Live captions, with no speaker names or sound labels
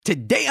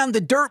Today on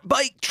the Dirt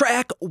Bike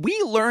Track, we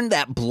learned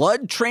that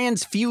blood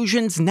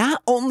transfusions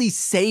not only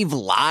save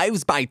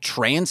lives by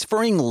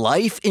transferring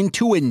life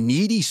into a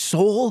needy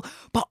soul,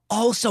 but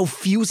also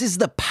fuses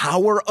the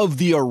power of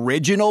the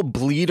original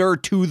bleeder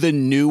to the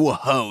new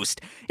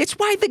host. It's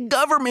why the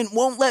government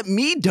won't let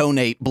me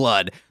donate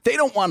blood. They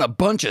don't want a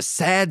bunch of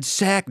sad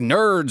sack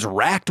nerds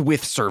racked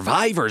with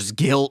survivor's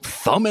guilt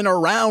thumbing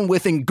around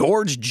with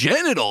engorged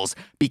genitals,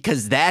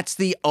 because that's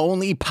the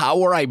only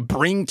power I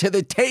bring to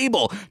the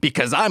table,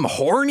 because I'm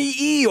horny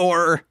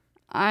Eeyore.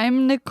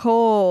 I'm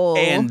Nicole.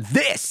 And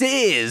this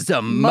is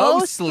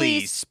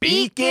Mostly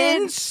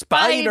Speaking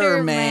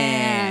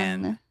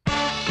Spider-Man.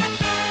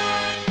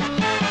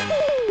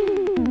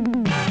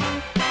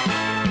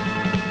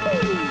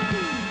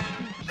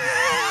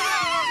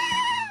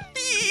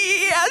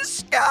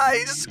 Yes,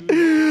 guys.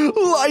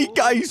 Like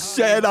I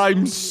said,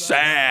 I'm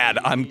sad.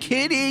 I'm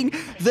kidding.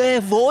 The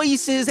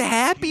voice is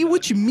happy,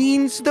 which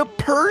means the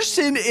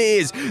person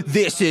is.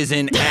 This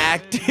isn't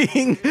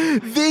acting.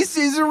 This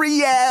is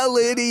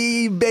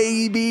reality,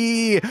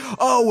 baby.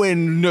 Oh,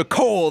 and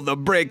Nicole the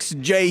Bricks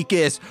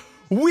Jakis.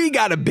 We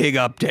got a big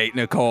update,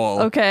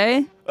 Nicole.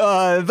 Okay.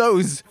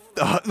 Those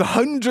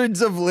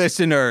hundreds of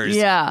listeners.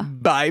 Yeah.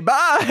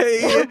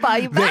 Bye-bye.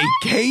 Bye-bye. They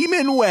came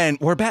and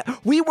went. We're back.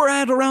 We were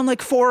at around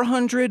like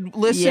 400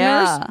 listeners.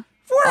 Yeah.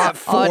 We're at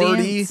 40.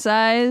 Audience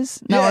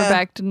size. Now we're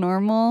back to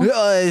normal.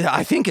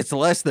 I think it's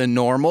less than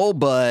normal,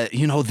 but,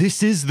 you know,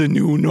 this is the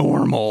new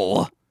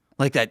normal.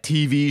 Like that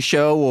TV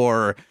show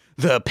or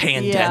the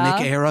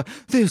pandemic era.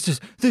 This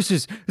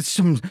is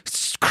some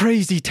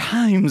crazy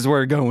times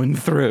we're going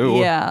through.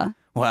 Yeah.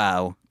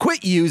 Wow.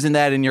 Quit using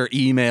that in your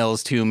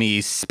emails to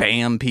me,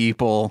 spam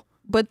people.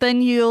 But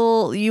then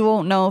you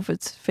won't know if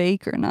it's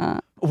fake or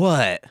not.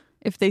 What?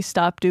 If they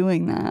stop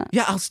doing that.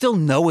 Yeah, I'll still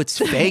know it's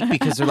fake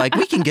because they're like,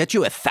 we can get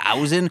you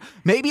 1,000.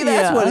 Maybe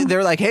that's what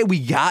they're like, hey, we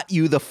got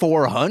you the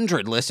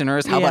 400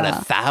 listeners. How about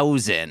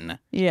 1,000?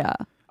 Yeah.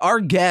 Our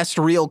guest,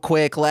 real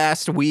quick,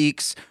 last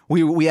week's,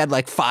 we had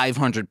like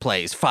 500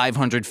 plays,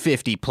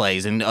 550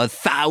 plays, and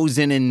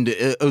 1,000 in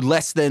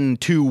less than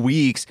 2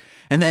 weeks.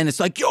 And then it's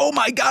like, oh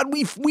my God,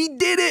 we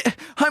did it.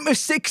 I'm a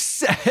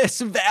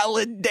success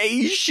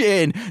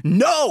validation.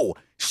 No,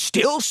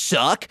 still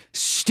suck,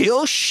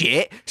 still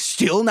shit,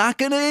 still not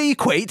going to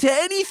equate to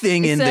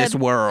anything in this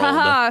world.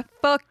 Haha,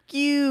 fuck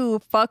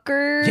you,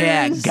 fuckers.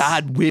 Yeah,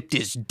 God whipped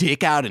his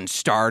dick out and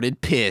started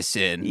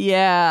pissing.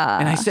 Yeah.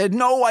 And I said,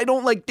 no, I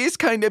don't like this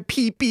kind of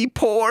pee-pee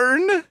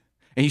porn.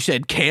 And you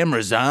said,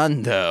 camera's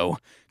on, though,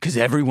 because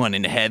everyone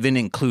in heaven,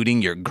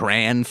 including your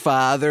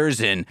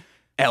grandfathers and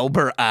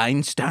Albert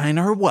Einstein,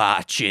 are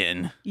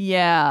watching.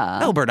 Yeah.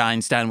 Albert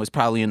Einstein was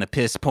probably into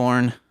piss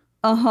porn.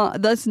 Uh-huh.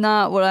 That's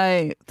not what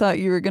I thought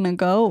you were going to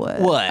go with.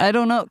 What? I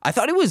don't know. I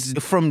thought it was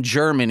from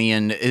Germany,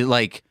 and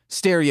like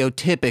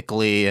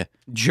stereotypically,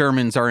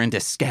 Germans are into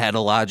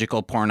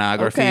scatological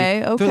pornography.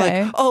 Okay.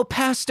 They're like, oh,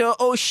 pasta,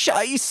 oh,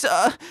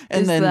 scheisse.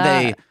 And then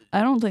they...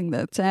 I don't think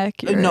that's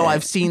accurate. No,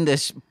 I've seen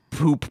this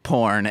poop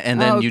porn,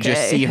 and then you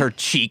just see her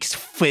cheeks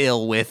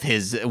fill with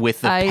the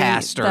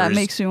pastor's that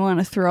makes me want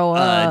to throw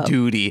up.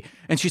 duty.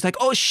 And she's like,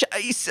 oh,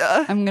 scheisse.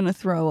 I'm going to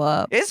throw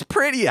up. It's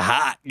pretty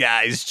hot,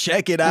 guys.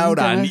 Check it out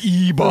on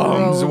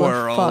E-Bombs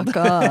World. Fuck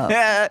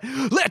up.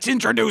 Let's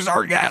introduce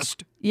our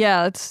guest.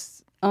 Yeah,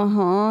 it's,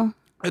 A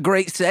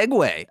great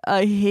segue.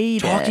 I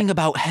hate Talking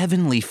about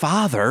heavenly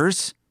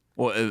fathers.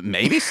 Well,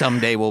 maybe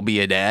someday we'll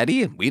be a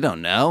daddy. We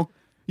don't know.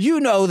 You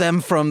know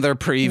them from their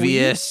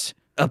previous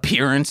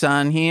appearance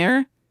on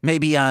here.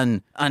 Maybe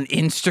on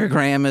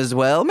Instagram as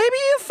well. Maybe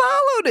you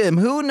followed him.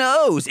 Who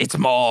knows? It's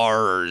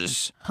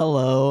MARZ.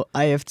 Hello.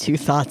 I have two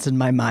thoughts in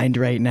my mind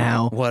right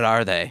now. What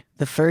are they?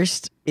 The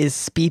first is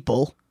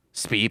Speeple.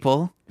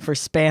 Speeple? For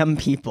spam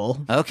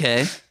people.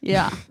 Okay.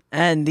 Yeah.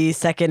 And the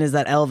second is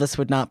that Elvis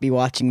would not be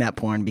watching that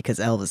porn because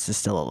Elvis is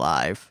still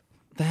alive.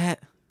 That...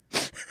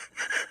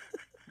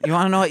 You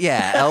want to know what?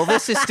 Yeah,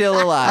 Elvis is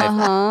still alive.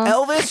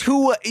 Elvis,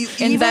 who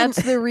And that's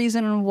the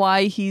reason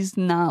why he's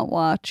not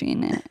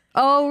watching it.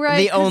 Oh, right.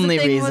 The only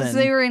thing reason. was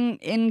they were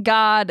in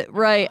God.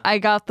 Right. I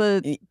got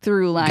the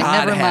through line.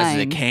 God Never has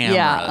mind. the cameras.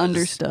 Yeah,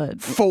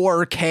 understood.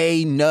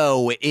 4K,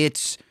 no,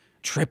 it's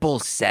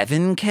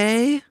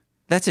 777K?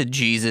 That's a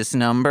Jesus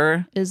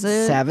number. Is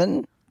it?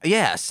 7?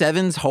 Yeah,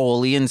 7's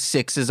holy and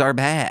 6's are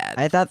bad.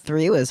 I thought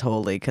 3 was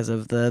holy because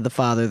of the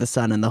Father, the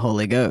Son, and the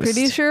Holy Ghost.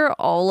 Pretty sure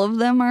all of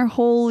them are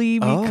holy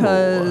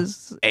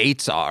because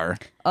 8's are.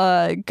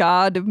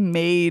 God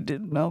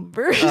made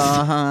numbers.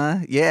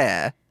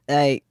 Yeah.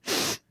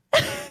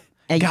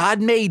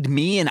 God made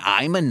me and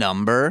I'm a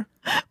number.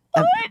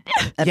 What?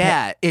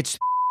 Yeah, it's...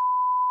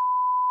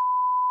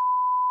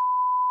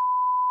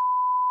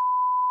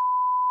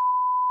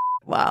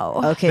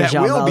 Wow. Okay, that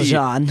Jean will be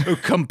Valjean.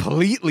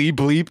 completely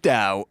bleeped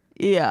out.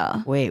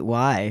 Yeah. Wait,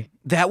 why?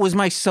 That was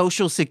my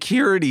social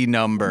security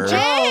number.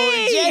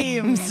 Jake!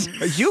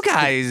 James. You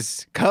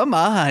guys, come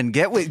on,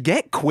 get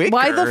quicker.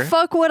 Why the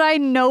fuck would I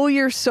know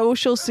your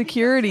social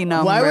security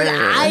number? Why would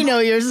I know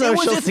your It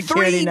social was a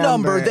security 3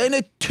 number, then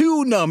a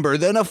 2 number,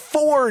 then a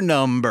 4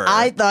 number.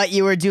 I thought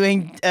you were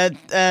doing the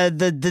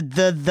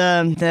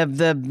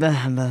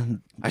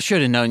I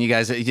should have known, you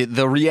guys.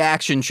 The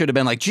reaction should have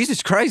been like,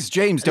 Jesus Christ,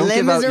 James, don't Les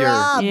give out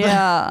Miserables.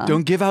 Yeah.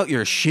 don't give out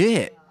your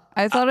shit.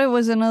 I thought it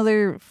was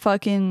another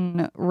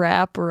fucking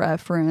rap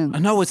reference.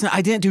 No, it's not.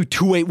 I didn't do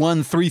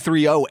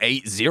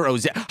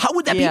 281-330-800. How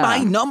would that be Yeah. my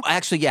number?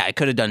 Actually, yeah, I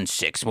could have done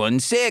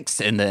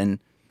 616 and then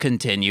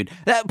continued.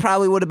 That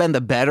probably would have been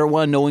the better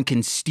one. No one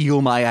can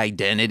steal my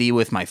identity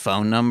with my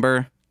phone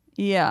number.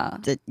 Yeah.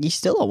 You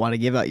still don't want to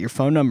give out your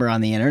phone number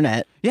on the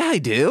internet. Yeah, I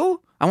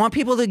do. I want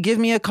people to give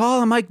me a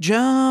call. I'm Mike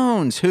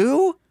Jones.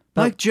 Who?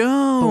 Mike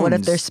Jones. But what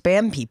if they're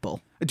spam people?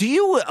 Do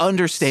you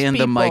understand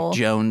the Mike Speeple.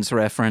 Jones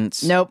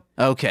reference? Nope.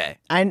 Okay.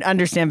 I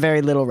understand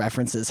very little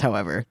references,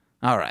 however.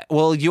 All right.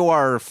 Well, you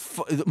are.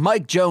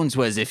 Mike Jones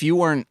was, if you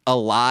weren't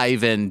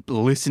alive and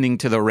listening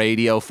to the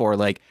radio for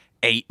like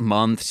 8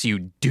 months,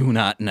 you do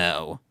not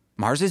know.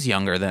 Mars is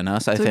younger than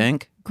us, I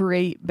think.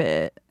 Great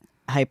bit.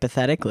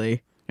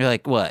 Hypothetically. You're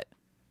like, what?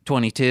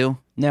 22?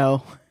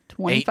 No.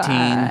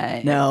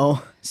 25.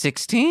 No.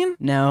 16?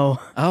 No.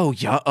 Oh,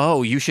 yeah.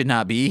 Oh, you should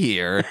not be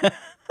here.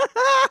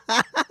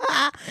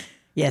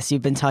 Yes,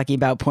 you've been talking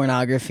about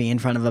pornography in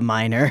front of a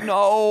minor.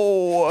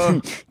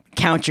 No.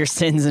 Count your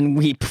sins and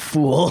weep,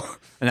 fool.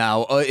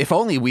 Now, if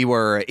only we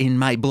were in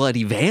My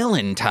Bloody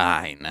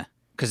Valentine.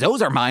 Because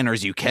those are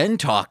minors you can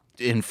talk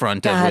in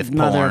front of with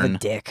mother of porn. a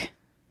dick.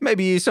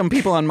 Maybe some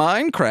people on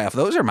Minecraft.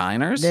 Those are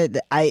minors.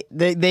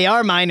 They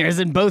are minors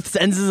in both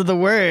senses of the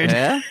word.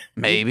 Yeah,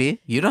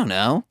 maybe. You don't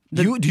know.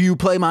 Do you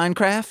play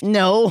Minecraft?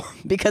 No,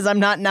 because I'm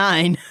not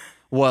 9.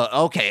 Well,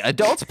 okay.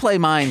 Adults play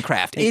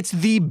Minecraft. It's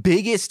the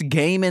biggest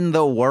game in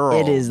the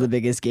world. It is the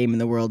biggest game in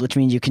the world, which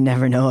means you can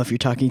never know if you're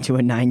talking to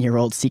a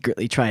 9-year-old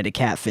secretly trying to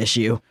catfish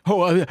you.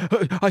 Oh,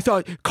 I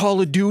thought Call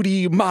of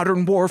Duty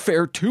Modern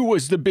Warfare 2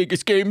 was the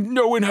biggest game,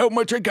 knowing how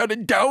much I got to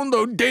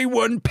download day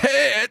 1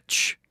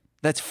 patch.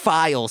 That's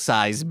file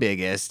size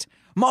biggest.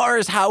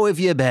 Mars, how have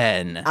you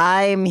been?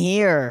 I'm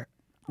here.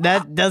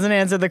 That doesn't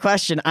answer the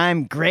question.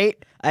 I'm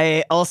great.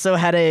 I also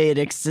had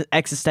an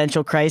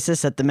existential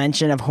crisis at the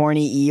mention of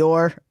horny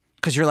Eeyore.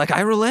 Because you're like, I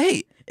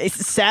relate.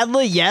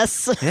 Sadly,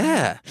 yes.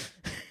 Yeah.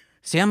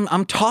 See,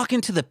 I'm talking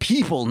to the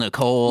people,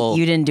 Nicole.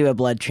 You didn't do a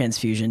blood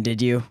transfusion,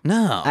 did you?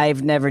 No.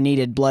 I've never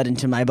needed blood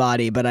into my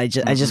body, but I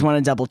just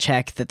want to double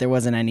check that there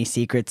wasn't any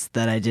secrets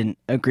that I didn't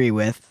agree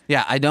with.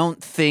 Yeah, I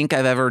don't think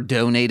I've ever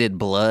donated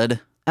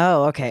blood.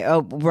 Oh, okay.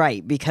 Oh,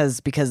 right. Because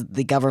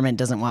the government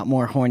doesn't want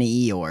more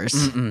horny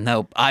Eeyores.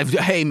 Nope.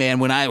 Hey man,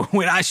 when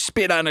I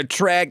spit on a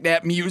track,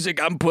 that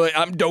music I'm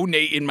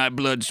donating my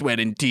blood,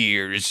 sweat, and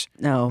tears.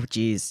 Oh,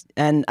 geez.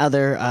 And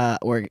other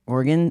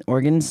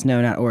organs?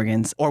 No, not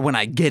organs. Or when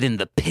I get in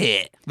the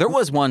pit. There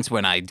was once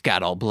when I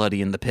got all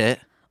bloody in the pit.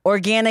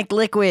 Organic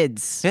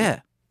liquids. Yeah.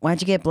 Why'd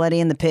you get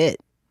bloody in the pit?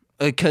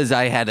 Because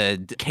I had a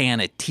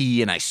can of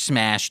tea and I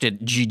smashed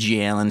it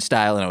G.G. Allen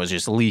style and I was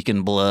just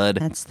leaking blood.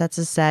 That's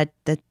a sad.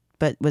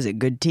 But was it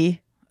good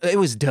tea? It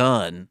was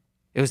done.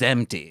 It was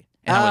empty.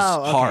 And I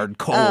was okay.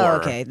 hardcore. Oh,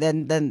 okay.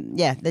 Then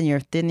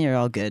you're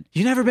all good.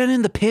 You never been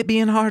in the pit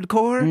being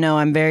hardcore? No,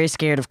 I'm very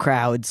scared of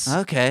crowds.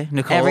 Okay,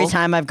 Nicole. Every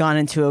time I've gone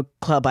into a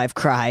club, I've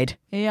cried.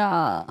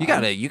 Yeah. You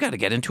gotta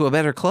get into a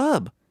better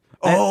club.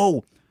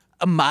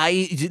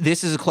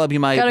 This is a club you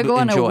might Gotta go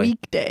enjoy. on a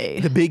weekday.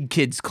 The Big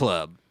Kids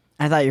Club.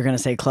 I thought you were gonna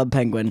say Club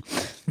Penguin.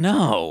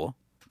 No.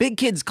 Big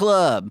Kids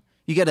Club.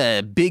 You get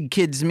a big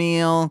kids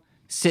meal,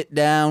 sit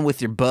down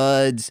with your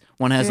buds.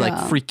 One has like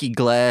Yeah. freaky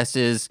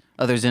glasses,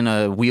 others in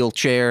a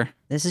wheelchair.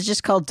 This is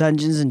just called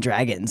Dungeons and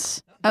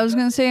Dragons. I was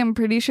gonna say I'm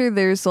pretty sure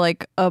there's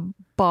like a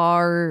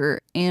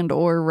bar and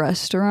or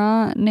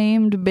restaurant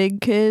named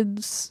Big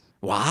Kids.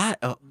 What?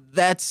 Oh,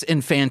 that's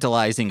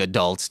infantilizing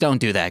adults. Don't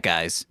do that,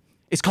 guys.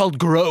 It's called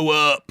Grow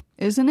Up.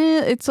 Isn't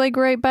it? It's like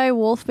right by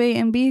Wolfbait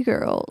and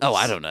B-Girls. Oh,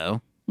 I don't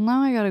know.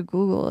 Now I gotta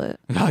Google it.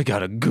 I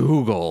gotta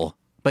Google.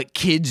 But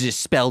kids is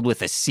spelled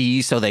with a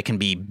C so they can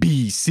be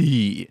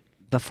BC.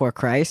 Before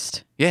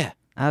Christ? Yeah.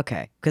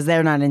 Okay. Because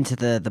they're not into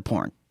the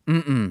porn.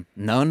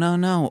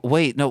 No.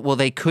 Wait, no. Well,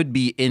 they could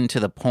be into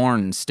the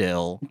porn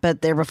still.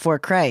 But they're before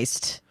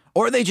Christ.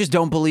 Or they just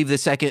don't believe the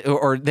second,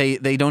 or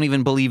they don't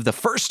even believe the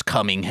first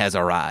coming has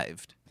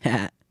arrived.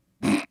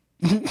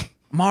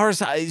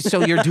 Mars,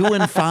 so you're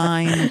doing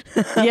fine.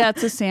 Yeah,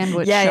 it's a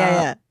sandwich shop.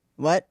 Yeah.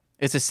 What?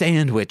 It's a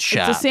sandwich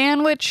shop. It's a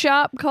sandwich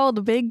shop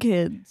called Big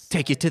Kids.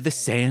 Take you to the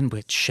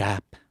sandwich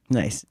shop.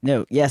 Nice.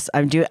 No, yes,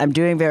 I'm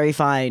doing very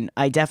fine.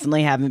 I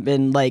definitely haven't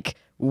been like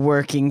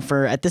working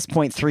for at this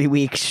point 3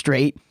 weeks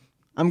straight.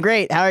 I'm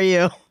great. How are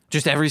you?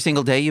 Just every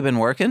single day you've been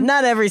working?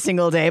 Not every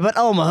single day, but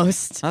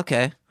almost.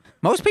 Okay.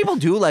 Most people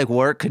do like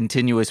work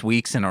continuous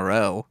weeks in a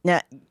row.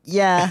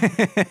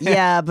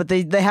 Yeah, but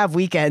they have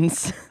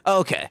weekends.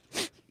 Okay.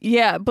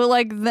 Yeah, but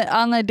like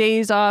on the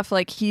days off,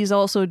 like he's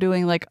also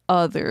doing like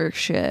other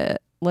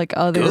shit, like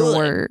other Good.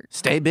 work.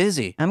 Stay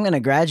busy. I'm gonna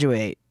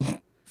graduate.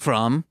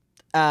 From?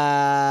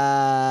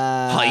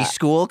 High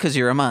school, because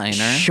you're a minor.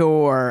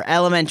 Sure.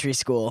 Elementary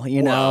school,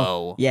 you know.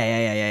 Whoa.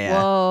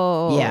 Yeah.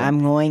 Whoa. Yeah,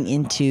 I'm going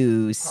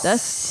into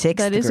sixth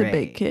That is grade. a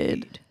big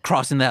kid.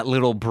 Crossing that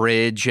little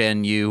bridge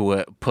and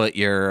you put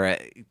your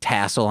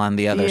tassel on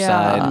the other Yeah.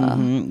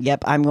 side.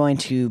 Yep, I'm going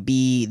to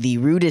be the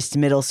rudest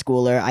middle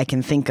schooler I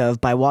can think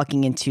of by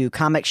walking into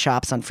comic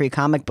shops on Free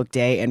Comic Book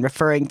Day and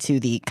referring to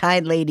the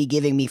kind lady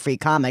giving me free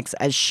comics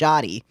as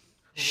shoddy.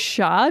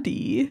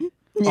 Shoddy.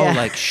 Oh,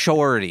 like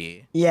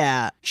shorty.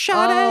 Yeah.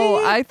 Shoddy.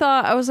 Oh,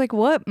 I was like,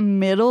 what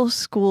middle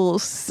school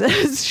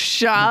says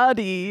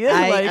shoddy?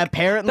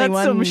 Apparently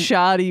that's some one-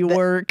 shoddy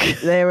work.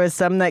 There was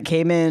some that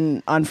came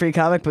in on Free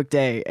Comic Book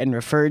Day and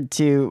referred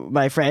to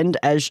my friend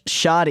as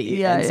shoddy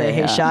Yeah, and say, yeah, hey,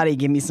 yeah. shoddy,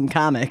 give me some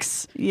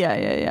comics.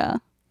 Yeah.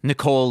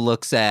 Nicole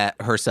looks at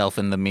herself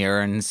in the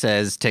mirror and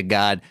says to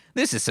God,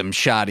 this is some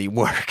shoddy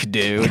work,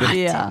 dude.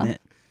 Yeah. Damn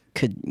it.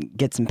 Could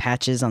get some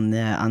patches on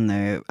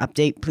the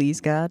update,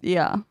 please, God?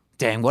 Yeah.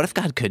 Dang, what if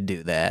God could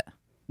do that?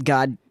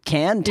 God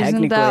can,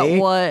 technically. Isn't that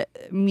what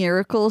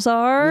miracles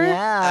are?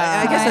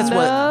 Yeah. I guess that's Kind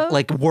what of.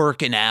 like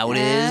working out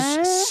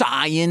is.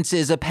 Science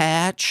is a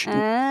patch.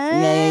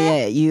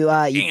 Yeah. You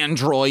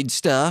Android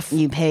stuff.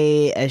 you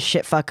pay a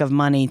shit fuck of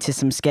money to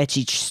some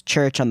sketchy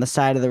church on the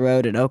side of the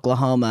road in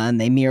Oklahoma, and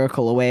they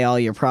miracle away all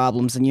your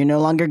problems, and you're no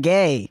longer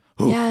gay.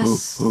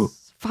 Yes.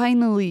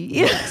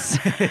 Finally.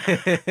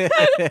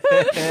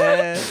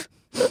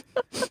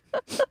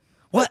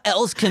 What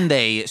else can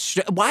they?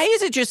 Why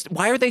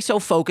are they so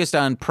focused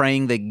on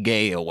praying the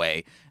gay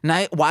away?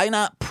 Why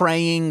not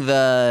praying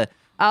the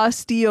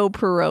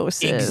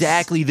Osteoporosis.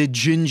 exactly the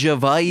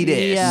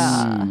gingivitis?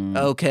 Yeah.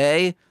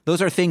 Okay,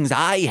 those are things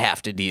I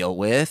have to deal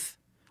with.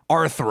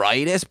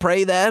 Arthritis,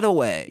 pray that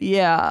away.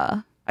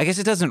 Yeah. I guess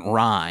it doesn't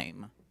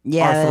rhyme.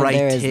 Yeah, Arthritis.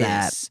 there is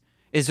that.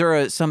 Is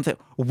there something?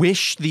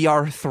 Wish the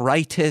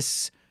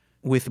arthritis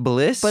with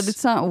bliss? But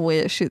it's not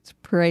wish, it's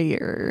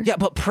prayer. Yeah,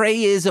 but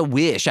pray is a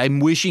wish. I'm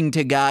wishing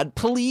to God,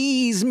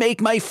 please make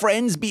my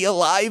friends be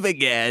alive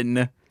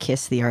again.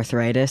 Kiss the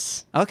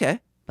arthritis. Okay.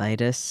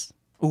 Bite us.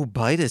 Ooh,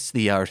 bite us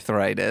the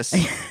arthritis.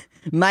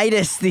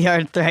 Midas the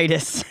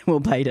arthritis will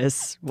bite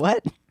us.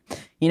 What?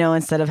 You know,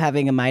 instead of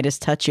having a Midas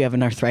touch, you have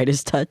an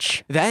arthritis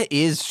touch. That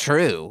is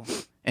true.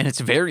 And it's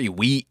very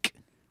weak.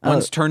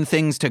 One's turn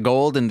things to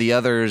gold and the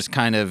other's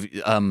kind of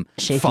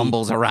Shaky.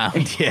 fumbles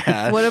around.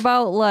 Yeah. What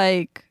about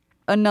like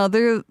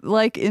another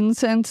like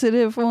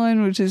insensitive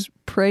one, which is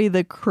pray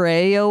the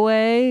cray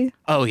away?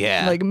 Oh,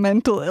 yeah. Like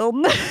mental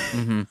illness.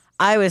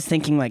 I was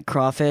thinking like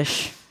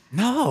crawfish.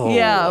 no.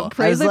 Yeah, I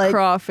pray was the like,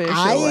 crawfish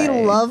I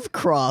away. love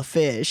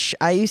crawfish.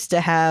 I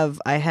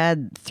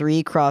had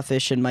 3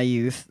 crawfish in my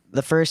youth.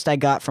 The first I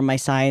got from my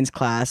science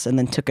class and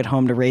then took it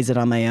home to raise it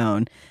on my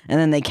own. And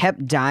then they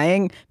kept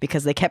dying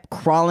because they kept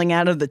crawling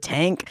out of the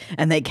tank.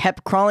 And they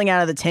kept crawling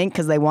out of the tank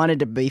because they wanted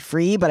to be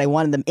free, but I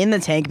wanted them in the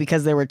tank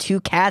because there were 2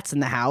 cats in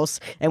the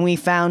house. And we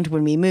found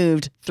when we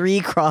moved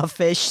 3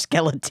 crawfish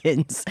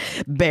skeletons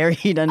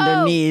buried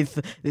underneath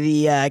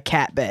the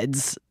cat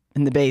beds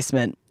in the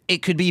basement.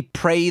 It could be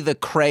pray the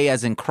cray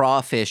as in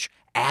crawfish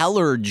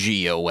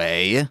allergy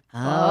away.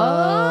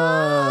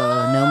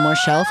 Oh, no more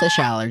shellfish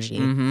allergy.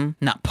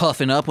 Not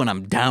puffing up when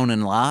I'm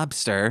downing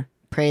lobster.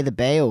 Pray the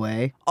bay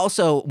away.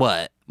 Also,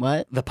 what?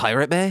 What? The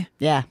Pirate Bay?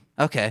 Yeah.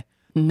 Okay.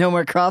 No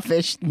more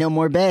crawfish, no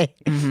more bay.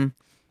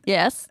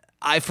 Yes.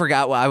 I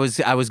forgot what I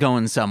was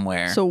going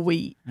somewhere. So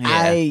we.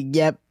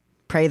 Yeah.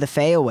 Pray the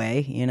fae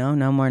away, you know,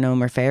 no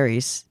more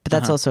fairies. But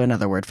that's also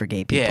another word for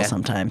gay people Yeah.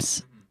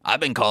 sometimes. I've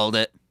been called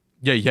it.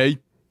 Yay.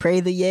 Pray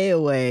the yay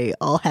away.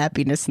 All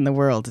happiness in the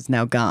world is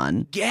now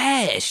gone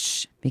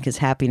Yes. because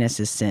happiness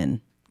is sin.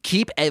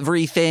 Keep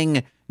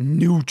everything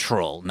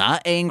neutral.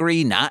 Not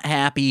angry, not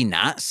happy,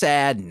 not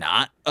sad,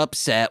 not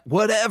upset,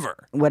 whatever.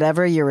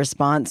 Whatever your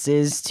response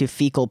is to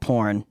fecal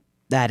porn,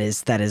 that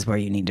is where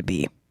you need to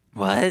be.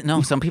 What?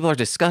 No, some people are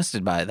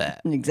disgusted by that.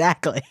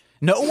 Exactly.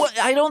 No,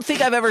 I don't think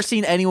I've ever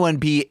seen anyone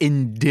be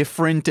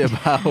indifferent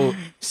about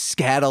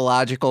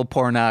scatological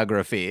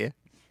pornography.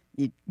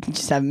 You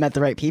just haven't met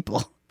the right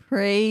people.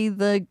 Pray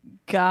the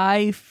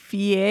Guy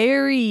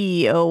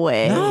Fieri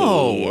away.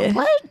 No.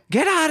 What?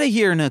 Get out of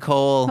here,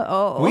 Nicole.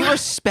 Oh. We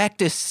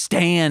respect a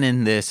stan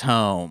in this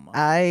home.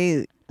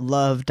 I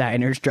love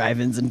diners,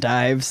 drive-ins, and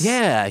dives.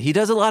 Yeah, he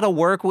does a lot of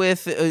work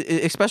with,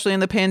 especially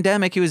in the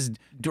pandemic, he was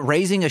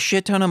raising a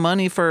shit ton of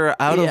money for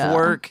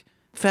out-of-work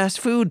fast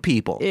food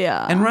people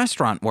Yeah. and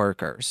restaurant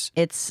workers.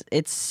 It's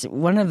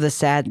one of the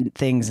sad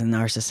things in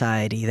our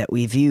society that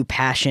we view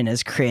passion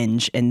as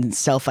cringe and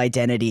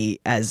self-identity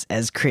as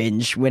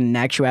cringe, when in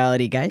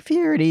actuality Guy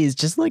Fieri is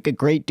just like a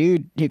great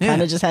dude who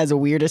kind of just has a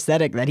weird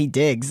aesthetic that he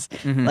digs.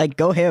 Like,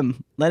 go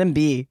him. Let him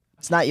be.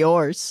 It's not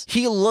yours.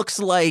 He looks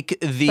like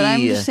the... But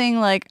I'm just saying,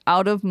 like,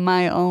 out of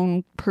my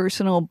own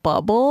personal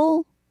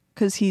bubble,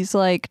 because he's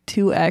like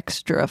too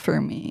extra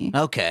for me.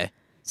 Okay.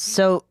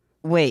 So,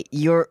 wait,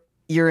 you're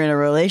in a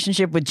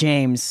relationship with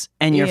James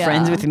and you're Yeah.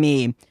 friends with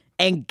me,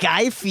 and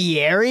Guy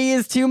Fieri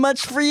is too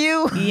much for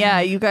you? Yeah,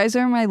 you guys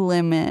are my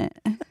limit.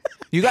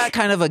 You got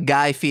kind of a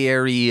Guy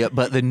Fieri,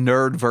 but the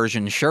nerd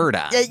version shirt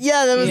on.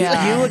 Yeah, that was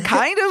Yeah. You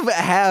kind of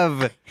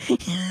have,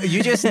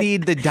 you just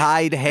need the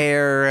dyed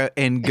hair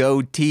and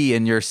goatee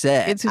in your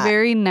set. It's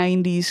very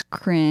 90s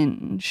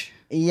cringe.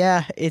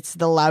 Yeah, it's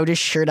the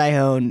loudest shirt I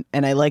own,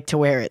 and I like to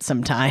wear it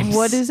sometimes.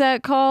 What is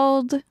that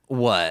called?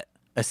 What?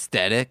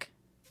 Aesthetic?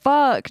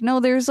 Fuck. No,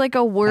 there's like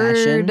a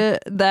word Fashion?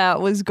 that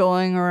was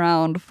going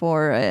around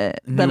for it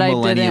that New I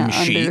millennium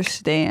didn't chic?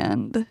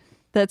 understand.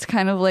 That's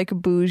kind of like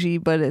bougie,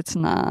 but it's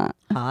not.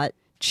 hot?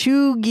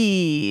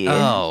 Chuggy.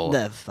 Oh.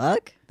 The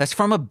fuck? That's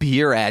from a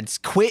beer ad.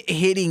 Quit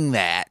hitting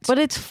that. But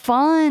it's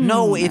fun.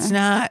 No, it's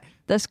not.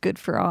 That's good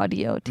for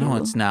audio, too. No,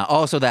 it's not.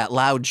 Also, that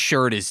loud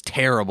shirt is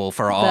terrible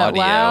for That audio.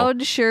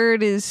 loud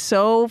shirt is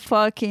so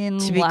fucking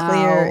To be loud.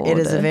 clear, it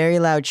is a very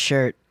loud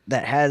shirt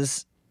that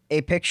has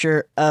a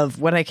picture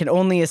of what I can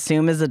only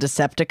assume is a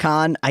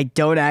Decepticon. I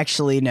don't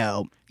actually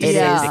know. It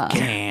Yeah. is It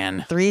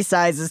can. 3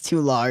 sizes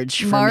too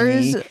large for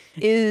MARZ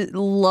me.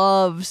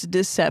 loves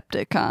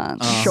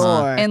Decepticons.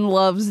 Sure. And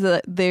loves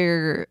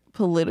their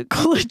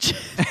political agenda.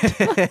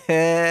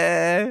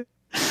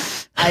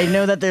 I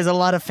know that there's a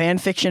lot of fan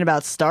fiction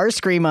about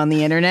Starscream on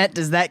the internet.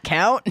 Does that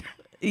count?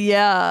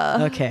 Yeah.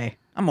 Okay.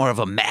 I'm more of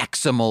a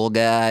Maximal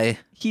guy.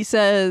 He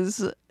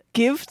says,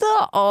 give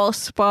the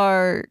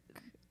Allspark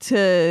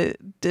to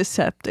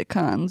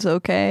Decepticons,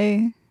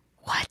 okay?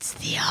 What's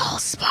the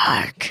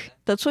Allspark?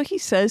 That's what he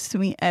says to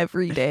me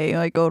every day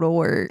I go to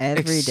work.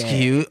 Every day.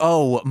 Excuse?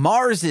 Oh,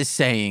 Mars is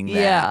saying that.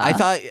 Yeah. I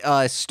thought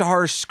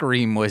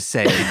Starscream was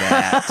saying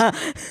that.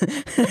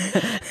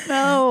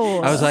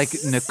 No. I was like,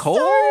 Nicole?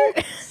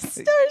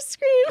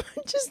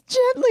 Starscream just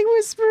gently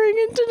whispering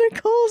into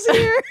Nicole's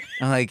ear.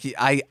 I'm like,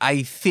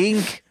 I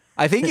think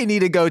you need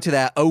to go to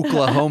that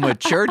Oklahoma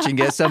church and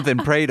get something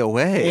prayed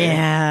away.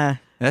 Yeah.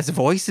 That's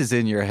voices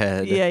in your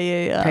head.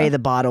 Yeah. Pray the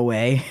bot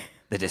away.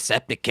 The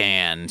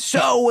Decepticon.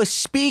 So,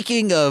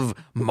 speaking of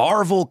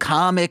Marvel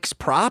Comics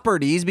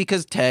properties,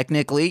 because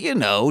technically,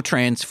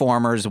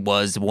 Transformers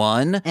was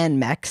one. And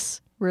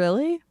mechs.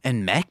 Really?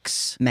 And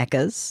mechs?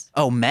 Mechas.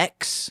 Oh,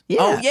 mechs. Yeah.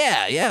 Oh,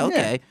 yeah,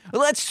 okay.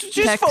 Let's just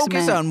Tex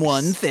focus on Mex.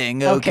 one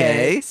thing,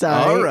 okay?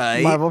 Sorry. All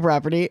right. Marvel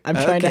property. I'm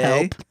trying to Okay.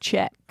 help.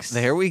 Checks.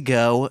 There we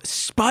go.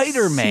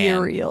 Spider-Man.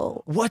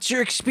 Cereal. What's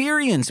your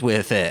experience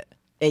with it?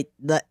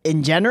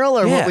 In general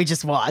or Yeah. what we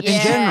just watched? In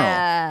general.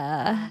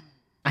 Yeah.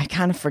 I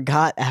kind of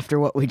forgot after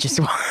what we just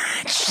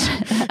watched.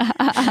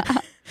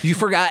 You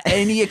forgot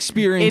any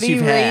experience It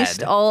you've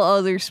erased had. all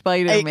other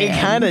Spider-Man. It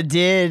kind of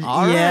did.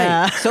 All right.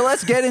 yeah. So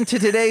let's get into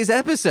today's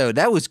episode.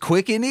 That was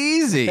quick and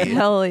easy.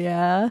 Hell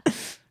yeah.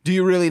 Do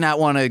you really not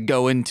want to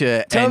go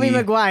into Tobey any...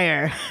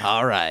 Maguire.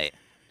 All right.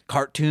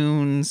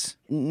 Cartoons.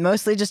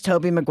 Mostly just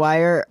Tobey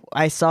Maguire.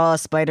 I saw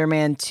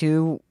Spider-Man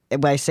 2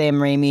 by Sam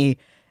Raimi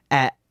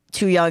at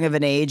too young of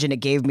an age, and it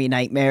gave me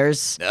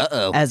nightmares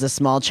Uh-oh. as a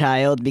small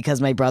child because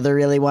my brother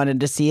really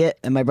wanted to see it,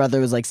 and my brother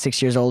was like 6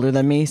 years older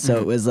than me, so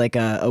it was like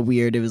a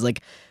weird. It was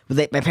like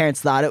my parents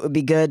thought it would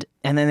be good,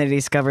 and then they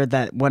discovered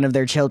that one of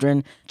their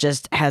children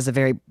just has a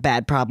very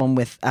bad problem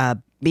with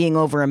being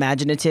over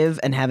imaginative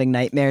and having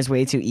nightmares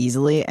way too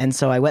easily, and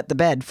so I wet the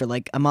bed for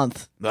like a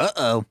month.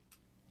 Uh-oh.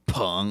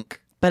 Punk.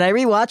 But I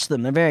rewatched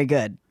them; they're very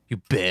good. You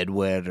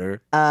bedwetter.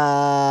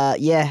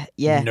 Yeah.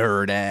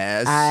 Nerd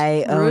ass.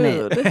 I own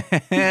it.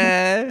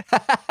 Rude.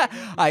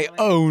 I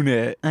own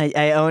it.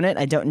 I own it.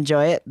 I don't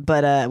enjoy it,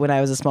 but when I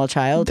was a small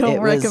child, Don't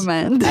it was-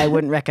 recommend. I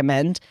wouldn't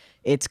recommend.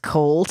 It's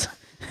cold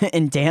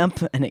and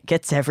damp, and it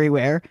gets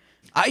everywhere.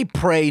 I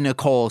pray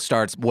Nicole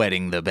starts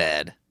wetting the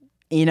bed.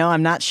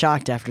 I'm not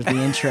shocked after the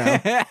intro.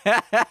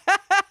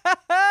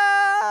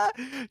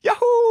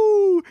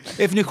 Yahoo!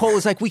 If Nicole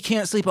was like, we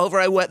can't sleep over,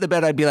 I wet the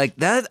bed, I'd be like,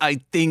 that I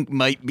think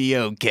might be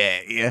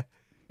okay.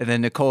 And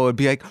then Nicole would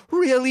be like,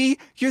 really?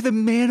 You're the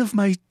man of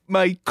my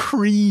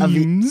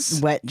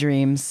creams. Wet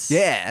dreams.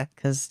 Yeah.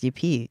 Because you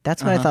pee.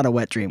 That's what I thought a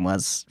wet dream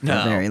was for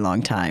No. a very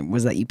long time,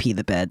 was that you pee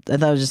the bed. I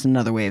thought it was just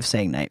another way of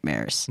saying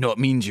nightmares. No, it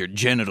means your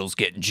genitals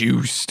get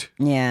juiced.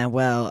 Yeah,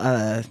 well.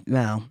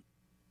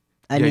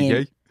 I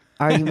mean,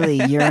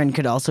 arguably urine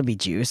could also be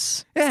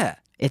juice. Yeah.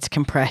 It's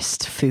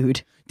compressed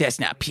food. That's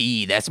not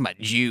pee, that's my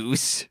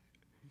juice.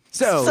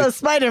 So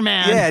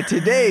Spider-Man. yeah,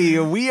 today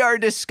we are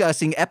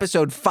discussing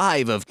episode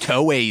 5 of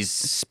Toei's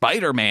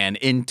Spider-Man,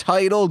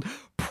 entitled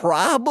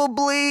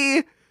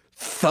probably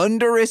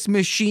Thunderous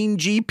Machine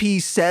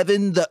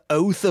GP7 The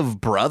Oath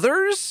of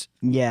Brothers?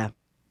 Yeah.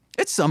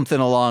 It's something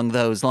along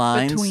those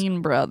lines.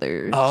 Between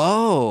brothers.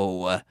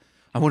 Oh,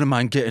 I wouldn't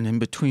mind getting in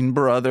between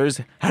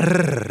brothers.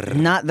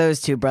 Not those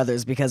two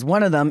brothers, because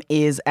one of them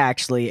is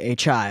actually a I'm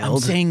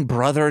child. saying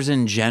brothers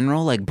in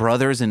general, like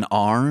brothers in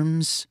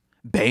arms,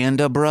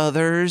 Banda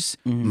Brothers,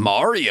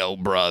 Mario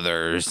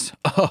Brothers.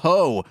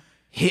 Oh,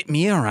 hit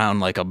me around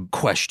like a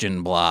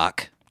question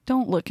block.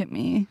 Don't look at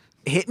me.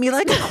 Hit me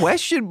like a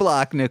question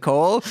block,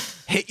 Nicole.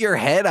 Hit your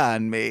head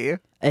on me.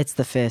 It's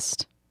the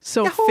fist.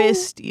 So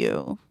fist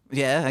you.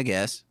 Yeah, I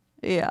guess.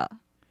 Yeah.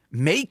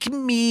 Make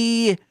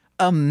me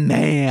a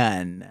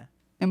man.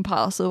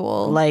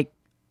 Impossible. Like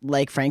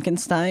like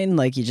Frankenstein?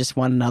 Like you just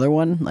want another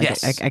one? Like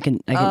Yes. I can.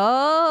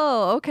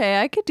 Oh,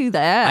 okay. I could do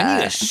that. I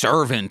need a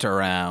servant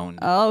around.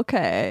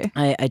 Okay.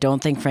 I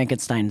don't think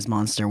Frankenstein's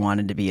monster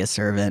wanted to be a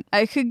servant.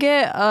 I could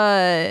get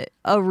a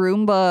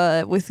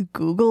Roomba with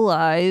Google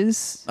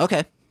eyes.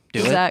 Okay. Do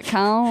Does it. that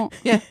count?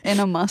 Yeah. And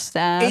a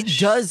mustache. It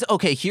does.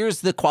 Okay,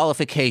 here's the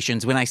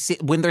qualifications.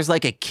 When there's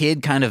like a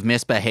kid kind of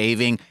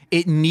misbehaving,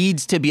 it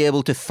needs to be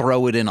able to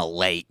throw it in a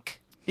lake.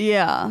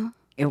 Yeah.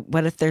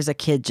 What if there's a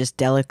kid just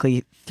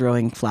delicately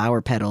throwing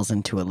flower petals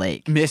into a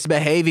lake?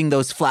 Misbehaving,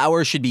 those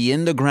flowers should be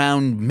in the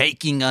ground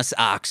making us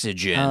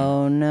oxygen.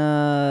 Oh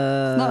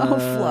no! Not how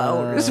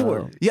flowers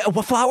work. Yeah,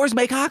 well, flowers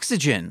make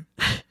oxygen.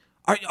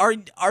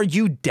 Are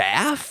you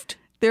daft?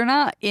 They're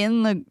not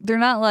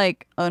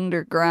like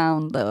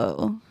underground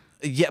though.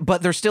 Yeah,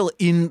 but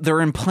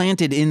they're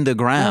implanted in the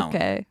ground.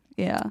 Okay.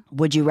 Yeah.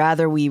 Would you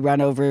rather we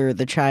run over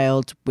the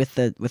child with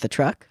a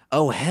truck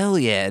Oh, hell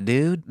yeah,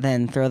 dude.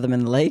 than throw them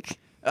in the lake?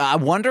 I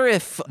wonder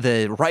if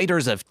the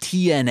writers of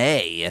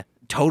TNA,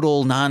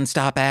 Total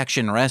Nonstop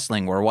Action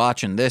Wrestling, were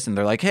watching this and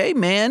they're like, hey,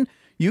 man,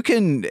 you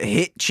can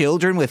hit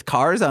children with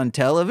cars on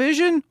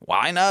television?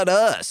 Why not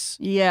us?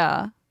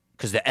 Yeah.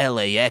 Because the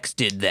LAX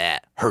did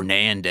that,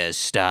 Hernandez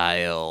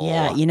style.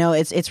 Yeah, you know,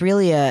 it's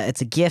really a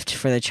gift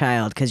for the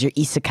child because you're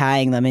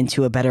isekaiing them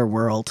into a better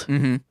world.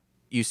 Mm-hmm.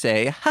 You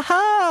say,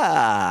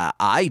 ha,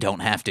 I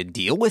don't have to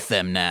deal with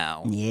them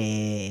now.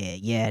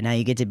 Yeah. Now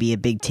you get to be a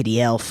big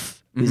titty elf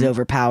who's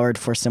overpowered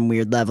for some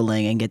weird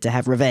leveling and get to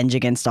have revenge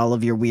against all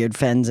of your weird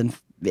friends and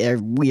their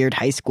weird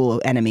high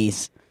school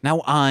enemies.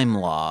 Now I'm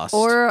lost.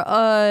 Or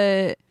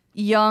a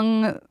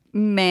young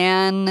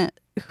man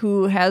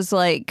who has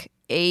like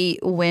 8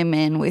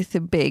 women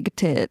with big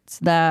tits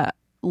that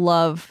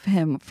love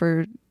him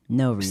for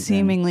No reason.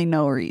 seemingly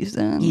no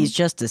reason. He's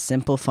just a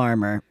simple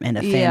farmer in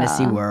a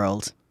fantasy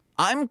world.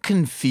 I'm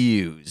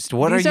confused.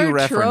 What These are you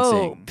referencing?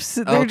 Tropes.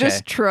 They're Okay.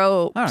 just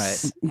tropes. All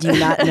right. Do you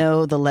not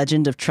know the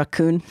legend of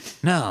Truck-kun?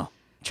 No.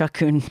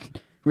 Truck-kun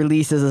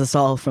releases us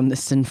all from the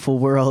sinful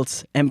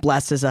world and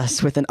blesses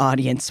us with an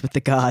audience with the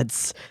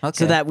gods Okay.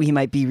 so that we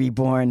might be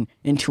reborn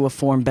into a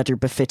form better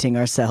befitting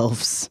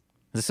ourselves.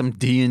 Is this some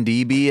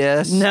D&D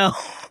BS? No.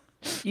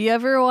 You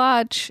ever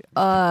watch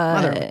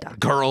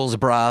Girls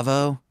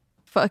Bravo?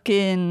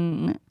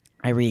 fucking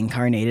I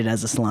reincarnated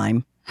as a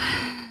slime.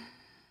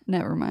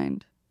 never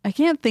mind. I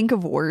can't think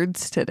of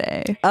words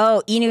today.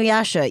 Oh,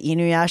 Inuyasha.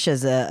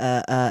 Inuyasha's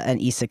an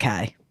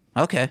isekai.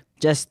 Okay.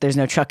 Just, there's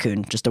no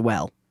Truck-kun, just a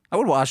well. I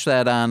would watch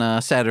that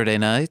on Saturday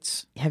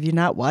nights. Have you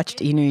not watched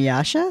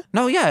Inuyasha?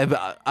 No,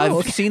 yeah,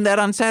 I've seen that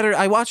on Saturday.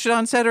 I watched it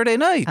on Saturday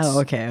nights. Oh,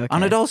 okay.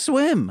 On Adult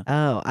Swim.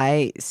 Oh,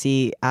 I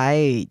see.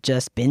 I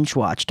just binge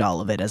watched all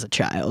of it as a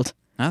child.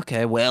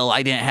 Okay, well,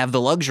 I didn't have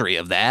the luxury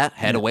of that.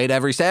 Had to wait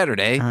every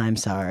Saturday I'm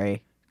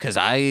sorry. because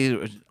I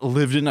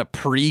lived in a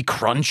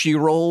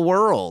pre-Crunchyroll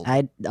world.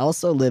 I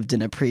also lived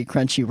in a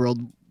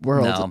pre-Crunchyroll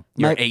world. No,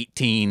 you're My-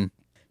 18.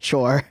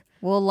 Sure.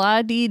 Well,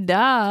 la di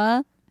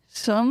da.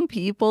 Some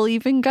people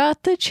even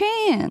got the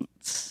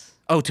chance.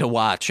 Oh, to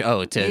watch.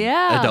 Oh, to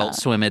Yeah. Adult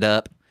Swim it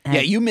up. Yeah,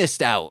 you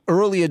missed out.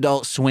 Early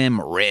Adult Swim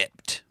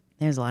ripped.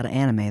 There's a lot of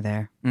anime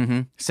there.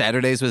 Mm-hmm.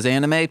 Saturdays was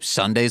anime.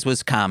 Sundays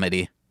was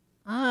comedy.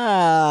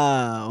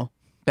 Oh.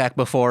 Back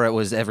before it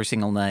was every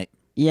single night.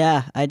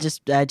 Yeah, I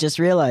just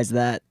realized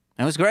that.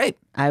 It was great.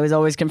 I was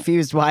always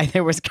confused why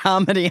there was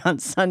comedy on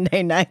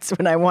Sunday nights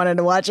when I wanted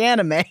to watch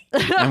anime.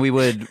 And we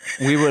would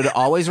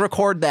always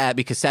record that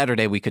because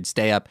Saturday we could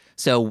stay up.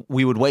 So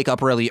we would wake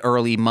up really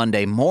early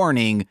Monday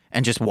morning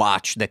and just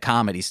watch the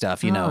comedy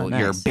stuff, you know,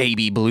 your nice.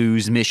 Baby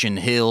Blues, Mission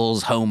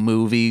Hills, home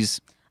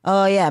movies.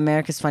 Oh yeah,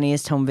 America's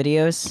Funniest Home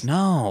Videos.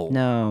 No.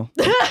 No.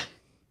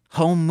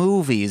 Home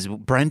movies.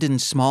 Brendan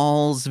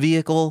Small's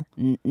vehicle.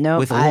 No.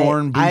 With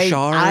Lorne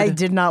Bouchard? I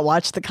did not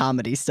watch the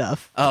comedy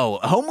stuff. Oh,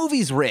 home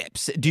movies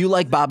rips. Do you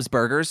like Bob's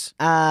Burgers?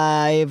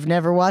 I've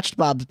never watched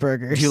Bob's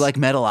Burgers. Do you like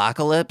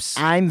Metalocalypse?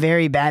 I'm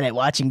very bad at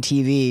watching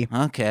TV.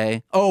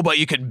 Okay. Oh, but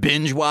you could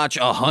binge watch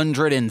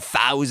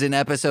 100,000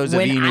 episodes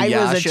When of Inuyasha.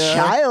 I was a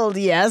child,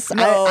 yes.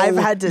 No, I've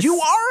had to. You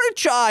are a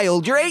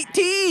child. You're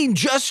 18.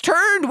 Just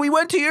turned. We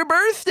went to your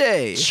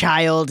birthday.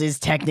 Child is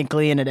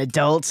technically an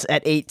adult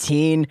at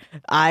 18.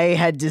 I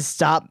had to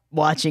stop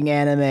watching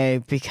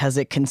anime because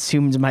it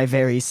consumed my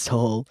very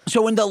soul.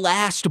 So in the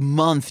last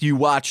month, you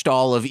watched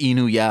all of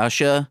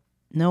Inuyasha?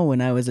 No,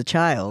 when I was a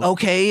child.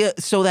 Okay,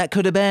 so that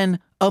could have been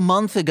a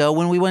month ago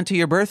when we went to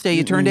your birthday.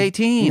 You turned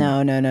 18.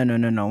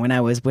 No. When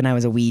I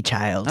was a wee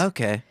child.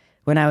 Okay.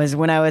 When I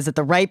was at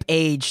the ripe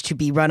age to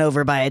be run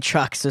over by a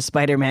truck so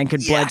Spider-Man could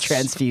blood Yes.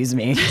 transfuse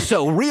me.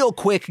 So real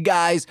quick,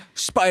 guys,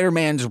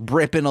 Spider-Man's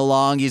ripping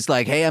along. He's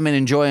like, hey, I'm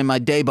enjoying my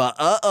day, but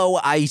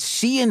I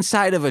see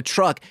inside of a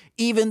truck,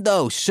 even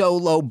though so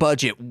low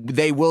budget,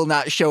 they will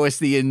not show us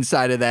the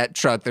inside of that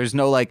truck. There's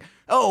no like,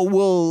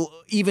 we'll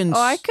even... Oh,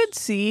 I could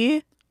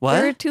see. What?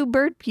 There are 2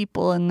 bird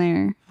people in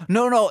there.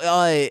 No,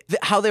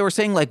 how they were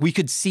saying, like, we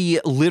could see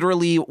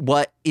literally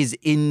what is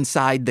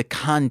inside the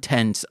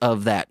contents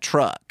of that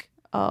truck.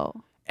 Oh.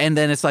 And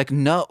then it's like,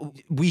 no,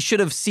 we should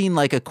have seen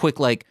like a quick,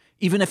 like,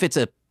 even if it's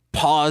a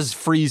pause,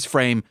 freeze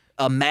frame,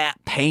 a matte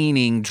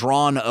painting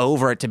drawn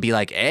over it to be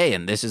like, hey,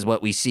 and this is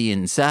what we see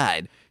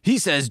inside. He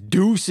says,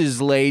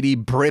 deuces, lady,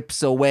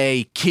 brips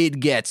away, kid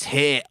gets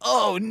hit.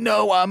 Oh,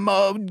 no, I'm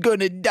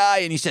gonna die.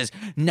 And he says,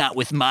 not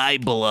with my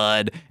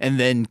blood. And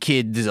then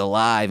kid is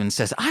alive and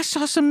says, I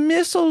saw some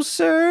missiles,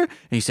 sir. And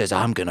he says,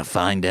 I'm gonna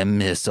find them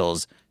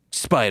missiles.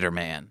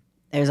 Spider-Man.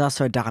 There's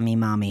also a Dami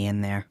Mommy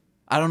in there.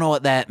 I don't know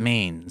what that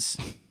means.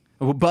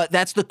 But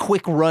that's the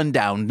quick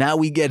rundown. Now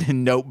we get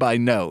in note by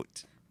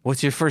note.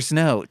 What's your first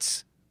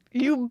notes?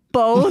 You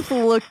both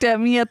looked at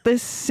me at the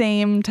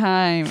same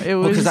time. It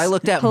was because I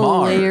looked at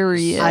MARZ.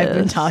 hilarious. I've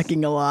been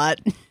talking a lot.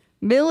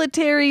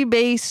 Military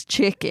base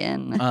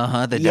chicken.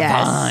 The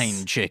Yes.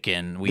 divine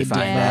chicken, we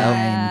find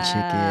Yeah.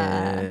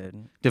 out.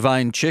 Chicken.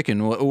 Divine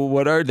chicken,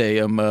 what are they?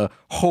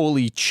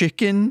 Holy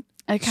chicken?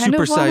 I kind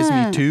Supersize of me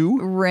wanna too?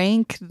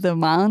 rank the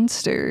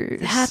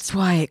monsters. That's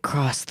why it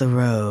crossed the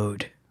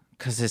road.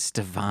 Because it's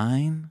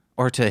divine?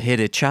 Or to hit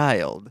a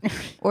child?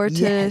 or to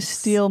Yes.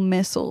 steal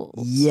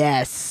missiles.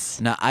 Yes.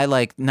 No, I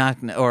like not,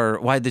 or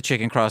why'd the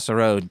chicken cross the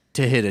road?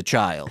 To hit a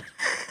child.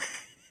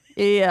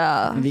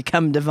 Yeah.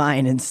 Become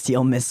divine and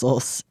steal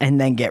missiles and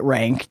then get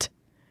ranked.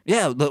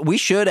 Yeah, look, we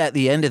should at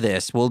the end of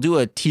this, we'll do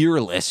a tier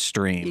list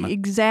stream.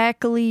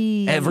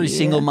 Exactly. Every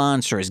single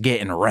monster is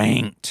getting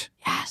ranked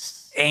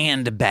Yes.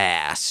 and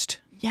bassed.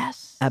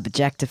 Yes.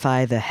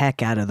 Objectify the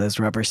heck out of those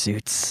rubber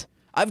suits.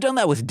 I've done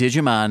that with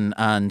Digimon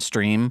on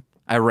stream.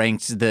 I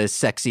ranked the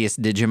sexiest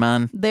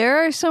Digimon.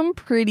 There are some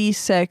pretty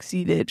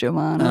sexy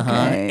Digimon, Uh-huh.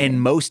 okay?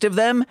 And most of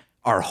them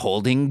are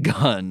holding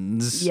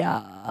guns.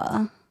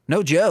 yeah.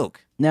 No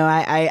joke. No,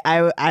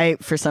 I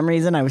for some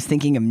reason I was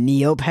thinking of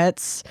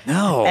Neopets.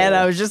 No. And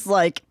I was just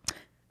like,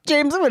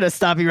 James, I'm gonna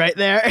stop you right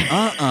there.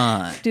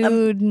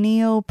 Dude,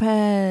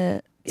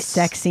 Neopet.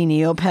 Sexy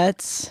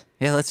Neopets.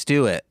 Yeah, let's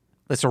do it.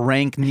 Let's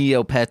rank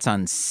Neopets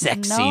on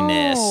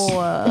sexiness.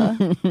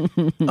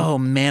 No. Oh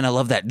man, I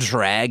love that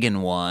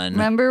dragon one.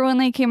 Remember when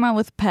they came out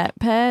with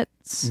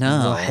pets?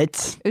 No.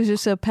 What? It was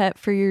just a pet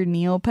for your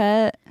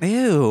Neopet.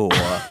 Ew.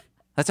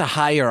 That's a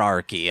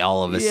hierarchy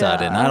all of a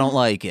sudden. I don't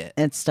like it.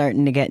 It's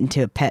starting to get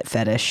into a pet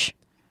fetish.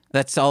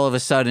 That's all of a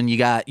sudden you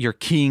got your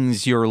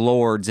kings, your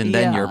lords, and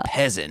then your Yeah.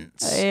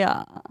 peasants.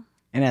 Yeah.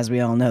 And as we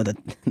all know,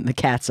 the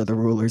cats are the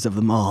rulers of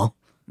them all.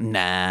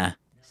 Nah.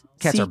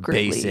 Cats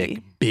Secretly. are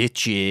basic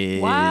bitches.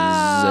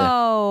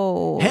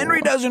 Wow.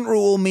 Henry doesn't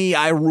rule me,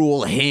 I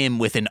rule him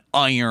with an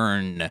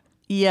iron.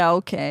 Yeah,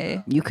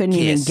 okay. You couldn't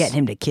even Kiss. get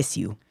him to kiss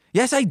you.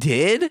 Yes, I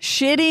did.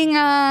 Shitting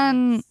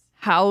on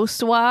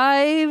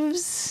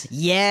housewives.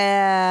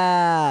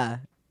 Yeah.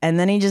 And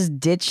then he just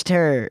ditched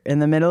her in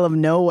the middle of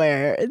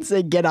nowhere and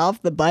said, get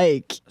off the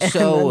bike.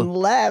 So- and then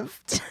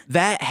left.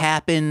 That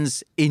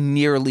happens in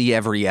nearly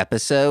every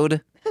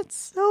episode. That's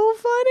so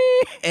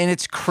funny. And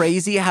it's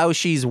crazy how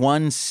she's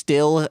one,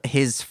 still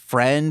his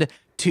friend,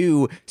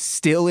 two,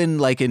 still in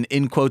like an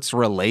in quotes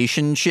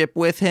relationship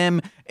with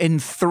him,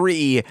 and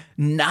three,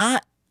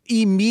 not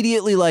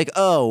immediately like,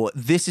 oh,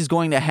 this is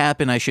going to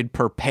happen, I should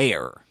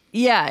prepare.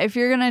 Yeah, if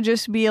you're going to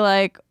just be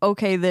like,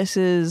 okay, this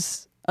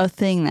is a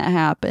thing that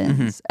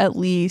happens, at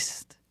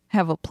least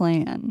have a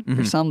plan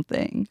or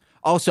something.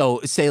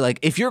 Also, say like,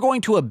 if you're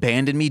going to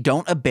abandon me,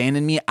 don't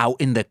abandon me out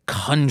in the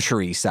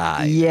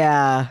countryside.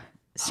 Yeah.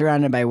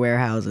 Surrounded by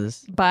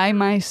warehouses. By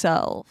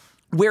myself.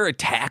 Where a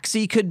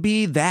taxi could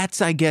be,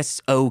 that's, I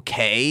guess,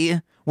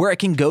 okay. Where I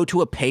can go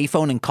to a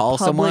payphone and call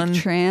Public someone.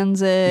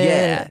 transit.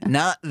 Yeah,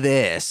 not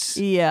this.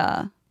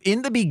 Yeah.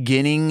 In the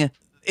beginning,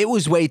 it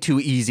was way too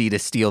easy to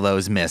steal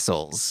those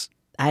missiles.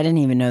 I didn't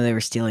even know they were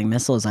stealing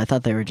missiles. I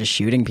thought they were just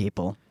shooting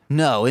people.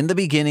 No, in the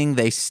beginning,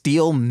 they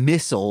steal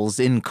missiles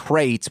in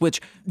crates,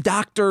 which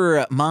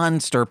Dr.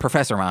 Monster,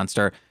 Professor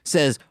Monster,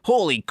 says,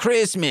 holy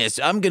Christmas,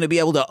 I'm going to be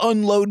able to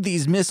unload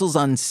these missiles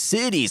on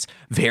cities.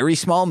 Very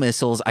small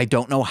missiles. I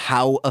don't know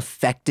how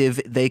effective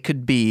they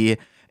could be.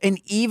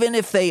 And even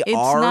if they It's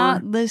are...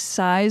 not the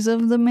size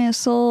of the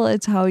missile,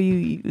 it's how you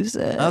use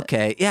it.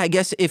 Okay, yeah, I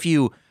guess if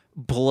you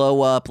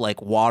blow up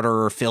like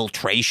water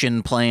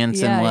filtration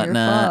plants Yeah, and you're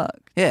whatnot.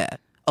 fucked. Yeah.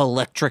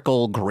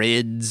 Electrical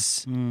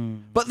grids.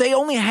 But they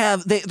only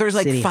have there's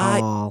like City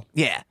 5. Hall.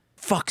 Yeah.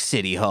 Fuck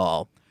City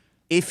Hall.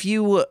 If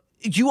you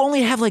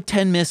only have like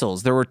 10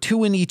 missiles. There were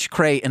 2 in each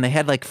crate and they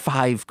had like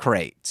 5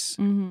 crates.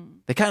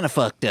 They kind of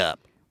fucked up.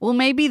 Well,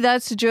 maybe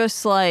that's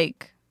just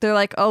like, they're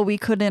like, oh, we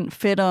couldn't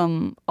fit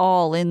them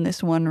all in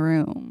this one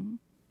room.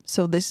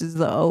 So this is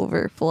the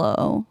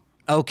overflow.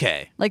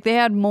 Okay. Like they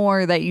had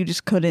more that you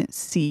just couldn't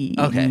see.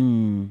 Okay.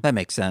 That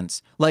makes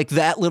sense. Like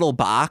that little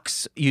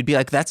box, you'd be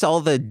like, that's all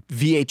the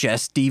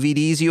VHS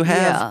DVDs you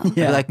have? Yeah. I'd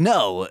be like,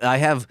 no, I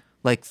have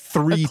like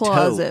 3 A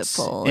closet totes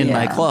full, in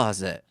my yeah.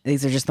 closet.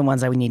 These are just the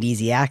ones I would need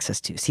easy access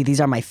to. See,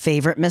 these are my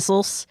favorite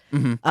missiles,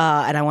 and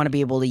I want to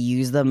be able to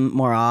use them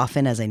more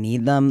often as I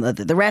need them.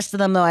 The rest of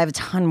them, though, I have a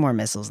ton more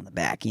missiles in the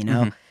back, you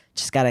know?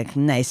 Just got a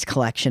nice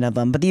collection of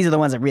them. But these are the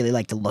ones I really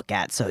like to look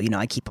at. So,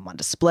 I keep them on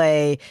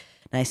display,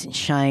 nice and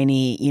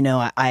shiny.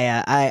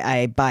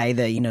 I buy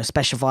the,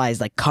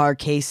 specialized like car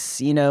case,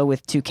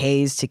 with 2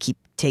 Ks to keep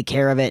take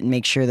care of it and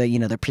make sure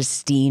that, they're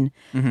pristine.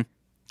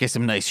 Get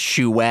some nice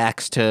shoe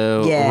wax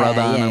to Yeah, rub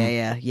on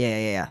them.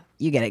 yeah.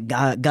 You get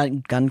a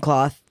gun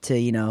cloth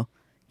to,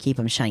 keep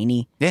them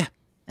shiny. Yeah.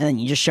 And then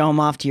you just show them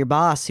off to your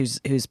boss,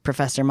 who's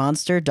Professor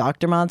Monster,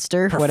 Dr.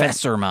 Monster, whatever.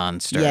 Professor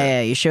Monster.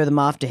 Yeah, you show them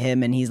off to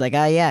him, and he's like,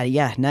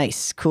 yeah,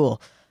 nice, cool.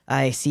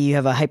 I see you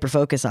have a hyper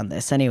focus on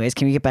this. Anyways,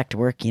 can we get back to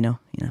work?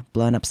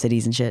 Blowing up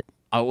cities and shit.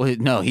 Oh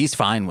no, he's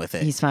fine with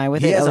it. He's fine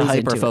with he it. He has a he's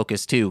into hyper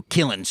focus too.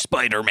 Killing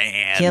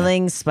Spider-Man.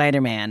 Killing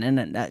Spider-Man,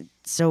 and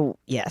so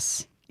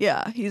yes.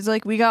 Yeah, he's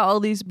like, we got all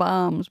these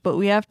bombs, but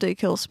we have to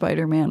kill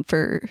Spider-Man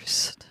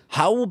first.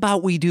 How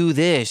about we do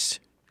this?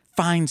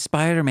 Find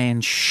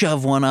Spider-Man,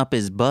 shove one up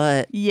his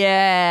butt.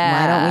 Yeah.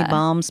 Why don't we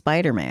bomb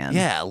Spider-Man?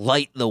 Yeah,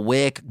 light the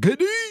wick.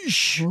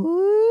 Gadoosh!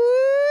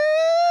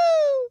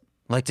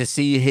 Like to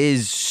see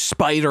his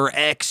Spider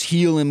X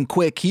heal him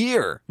quick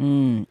here.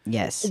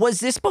 Yes. Was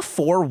this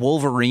before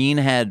Wolverine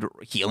had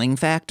healing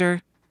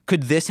factor?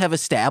 Could this have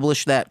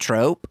established that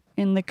trope?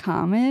 In the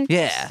comics?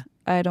 Yeah.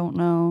 I don't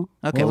know.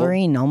 Okay,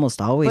 Wolverine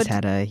almost always But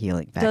had a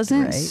healing factor,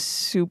 Doesn't right?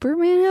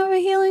 Superman have a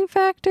healing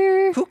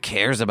factor? who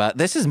cares about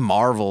this? Is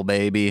Marvel,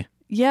 baby.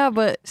 Yeah,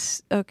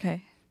 but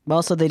okay.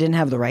 Well, so they didn't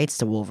have the rights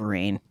to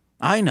Wolverine.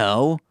 I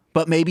know,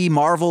 but maybe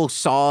Marvel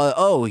saw,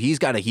 oh, he's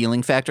got a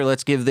healing factor.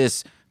 Let's give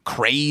this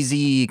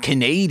crazy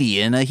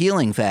Canadian a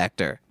healing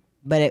factor.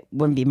 But it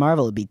wouldn't be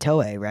Marvel, it'd be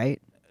Toei,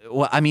 right?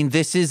 Well, I mean,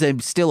 this is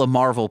still a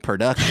Marvel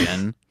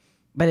production.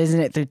 But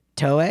isn't it through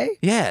Toei?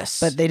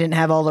 Yes. But they didn't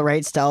have all the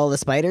rights to all the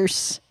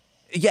spiders?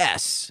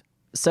 Yes.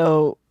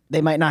 So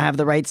they might not have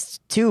the rights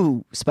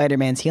to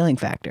Spider-Man's healing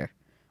factor.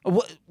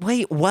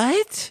 Wait,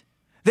 what?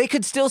 They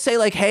could still say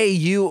like,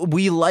 hey,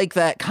 we like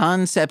that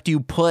concept you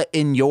put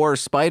in your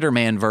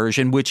Spider-Man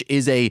version, which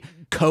is a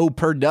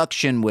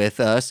co-production with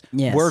us.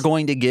 Yes. We're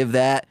going to give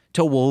that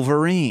to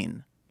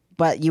Wolverine.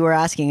 But you were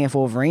asking if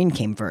Wolverine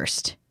came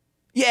first.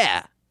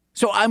 Yeah.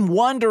 So I'm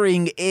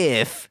wondering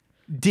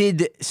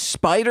did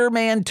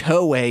Spider-Man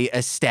Toei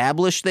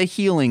establish the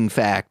healing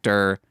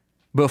factor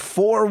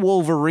before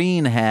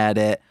Wolverine had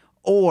it,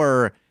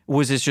 or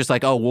was this just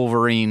like, oh,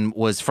 Wolverine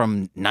was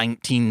from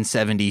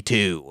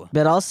 1972?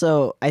 But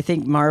also, I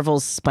think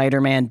Marvel's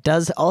Spider-Man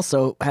does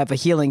also have a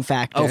healing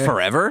factor. Oh,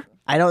 forever?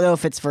 I don't know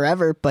if it's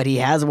forever, but he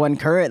has one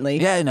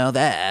currently. Yeah, I know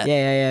that.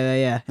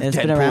 Yeah. It's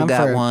been Deadpool around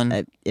got for one.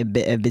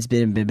 It's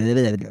been.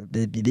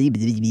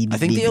 I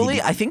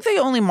think the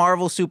only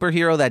Marvel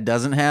superhero that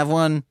doesn't have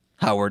one,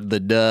 Howard the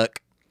Duck.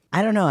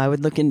 I don't know. I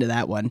would look into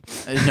that one.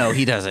 No,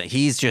 he doesn't.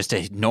 He's just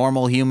a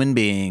normal human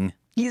being.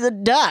 He's a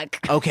duck.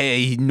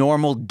 Okay, a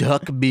normal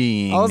duck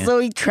being. Also,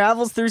 he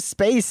travels through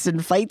space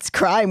and fights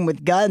crime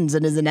with guns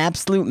and is an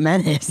absolute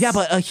menace. Yeah,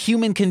 but a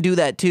human can do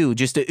that too.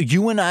 Just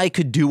you and I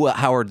could do what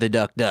Howard the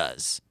Duck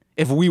does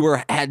if we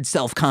had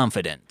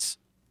self-confidence.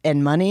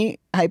 And money,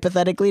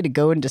 hypothetically, to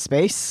go into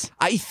space.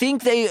 I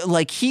think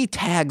he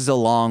tags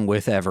along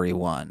with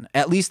everyone.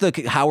 At least the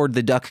Howard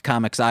the Duck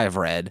comics I've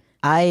read.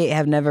 I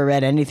have never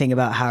read anything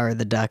about Howard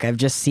the Duck. I've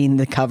just seen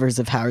the covers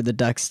of Howard the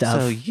Duck stuff.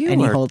 So you and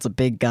he are holds a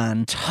big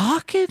gun.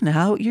 Talking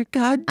out your I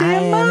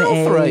goddamn am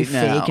mouth a right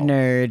fake now.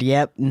 nerd.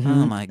 Yep.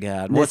 Oh my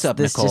God. What's up,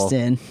 this Nicole? Just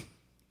in.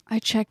 I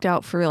checked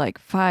out for like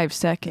 5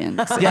 seconds.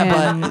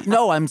 Yeah, and but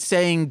no, I'm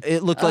saying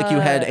it looked like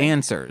you had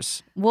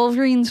answers.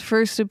 Wolverine's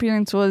first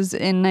appearance was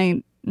in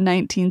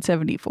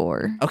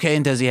 1974. Okay,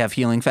 and does he have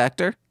healing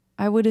factor?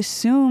 I would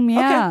assume,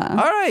 yeah. Okay.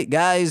 All right,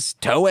 guys.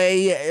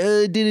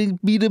 Toei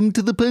didn't beat him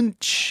to the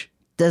punch.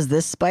 Does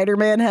this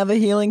Spider-Man have a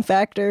healing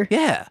factor?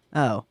 Yeah.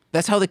 Oh.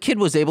 That's how the kid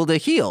was able to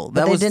heal.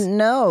 But That was they didn't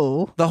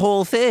know. the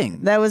whole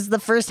thing. That was the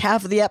first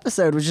half of the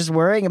episode, was just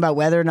worrying about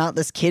whether or not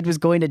this kid was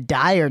going to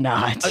die or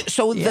not.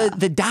 So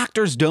the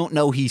doctors don't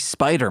know he's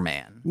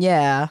Spider-Man.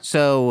 Yeah.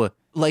 So,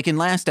 like in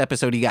last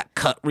episode, he got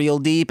cut real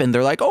deep, and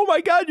they're like, oh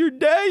my God, you're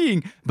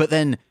dying. But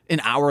then an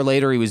hour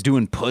later, he was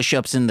doing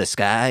push-ups in the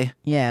sky.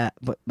 Yeah.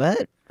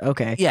 But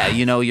okay. Yeah,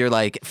 you're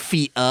like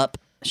feet up.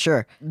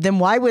 Sure. Then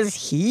why was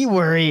he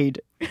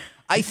worried?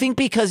 I think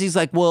because he's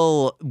like,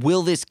 well,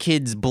 will this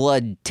kid's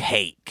blood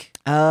take?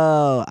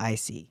 Oh, I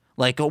see.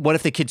 Like, what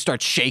if the kid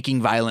starts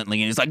shaking violently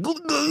and he's like,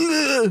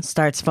 "Ugh."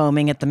 Starts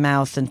foaming at the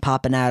mouth and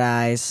popping out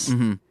eyes.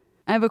 Mm-hmm.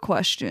 I have a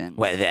question.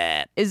 What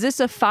that? Is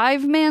this a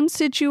 5-man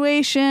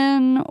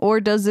situation, or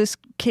does this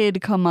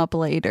kid come up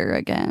later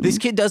again? This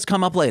kid does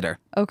come up later.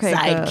 Okay.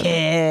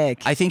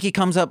 Sidekick. I think he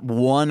comes up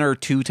 1 or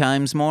 2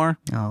 times more.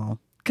 Oh.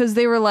 Because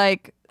they were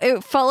like,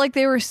 it felt like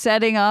they were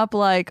setting up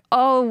like,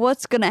 oh,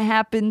 what's going to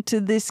happen to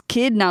this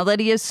kid now that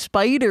he has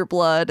spider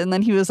blood? And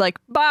then he was like,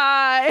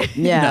 bye.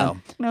 Yeah. No,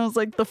 And I was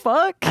like, the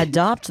fuck?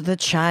 Adopt the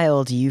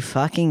child, you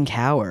fucking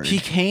coward. he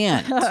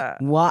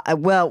can't. Why?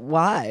 Well,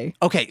 why?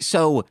 Okay,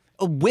 so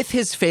with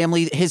his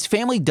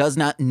family does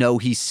not know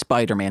he's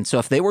Spider-Man. So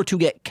if they were to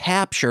get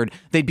captured,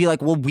 they'd be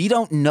like, well, we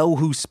don't know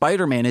who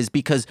Spider-Man is,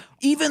 because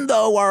even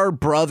though our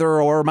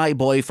brother or my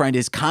boyfriend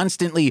is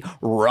constantly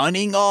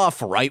running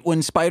off right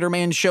when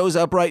Spider-Man shows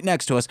up right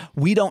next to us,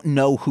 we don't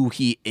know who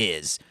he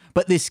is.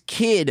 But this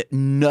kid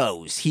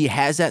knows. He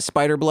has that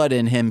spider blood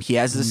in him. He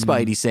has the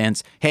Spidey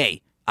sense.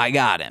 Hey, I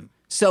got him.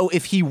 So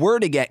if he were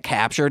to get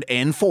captured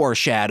and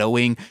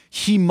foreshadowing,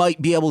 he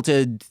might be able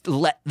to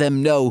let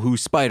them know who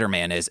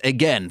Spider-Man is.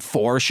 Again,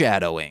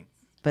 foreshadowing.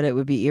 But it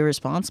would be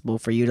irresponsible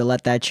for you to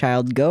let that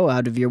child go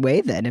out of your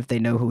way then if they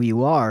know who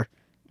you are,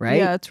 right?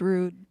 Yeah, it's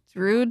rude. It's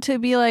rude to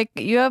be like,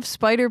 you have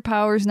spider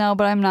powers now,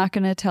 but I'm not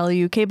going to tell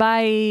you. Okay,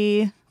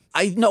 bye.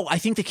 I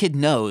think the kid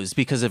knows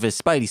because of his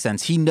Spidey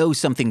sense. He knows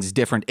something's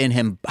different in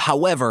him.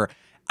 However,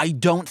 I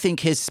don't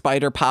think his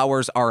spider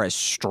powers are as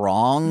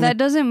strong. That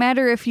doesn't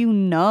matter if you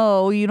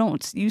know.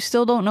 You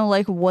still don't know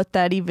like what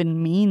that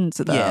even means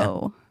though.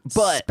 Yeah.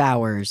 But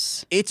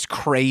Spowers. It's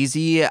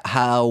crazy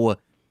how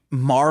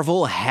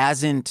Marvel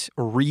hasn't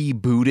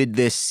rebooted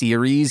this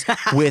series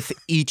with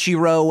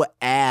Ichiro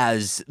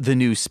as the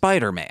new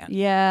Spider-Man.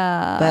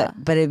 Yeah.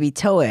 But it'd be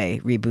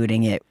Toei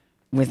rebooting it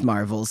with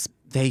Marvel's.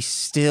 They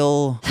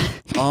still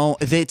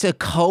it's a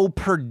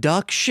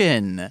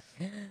co-production.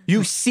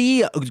 You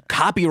see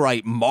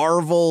copyright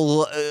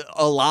Marvel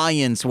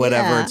Alliance,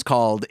 whatever it's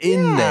called,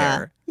 in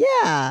there.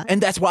 Yeah. And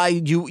that's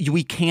why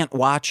we can't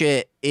watch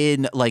it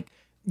in like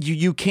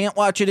you can't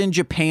watch it in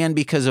Japan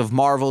because of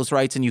Marvel's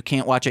rights, and you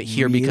can't watch it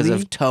here because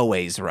of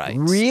Toei's rights.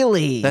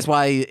 Really? That's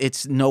why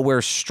it's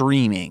nowhere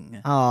streaming.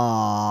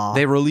 Aww.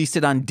 They released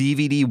it on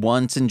DVD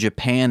once in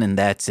Japan, and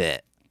that's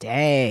it.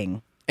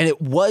 Dang. And it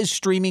was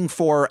streaming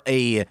for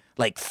a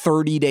like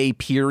 30-day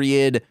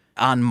period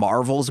on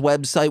Marvel's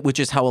website, which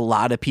is how a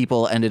lot of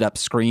people ended up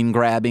screen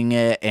grabbing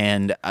it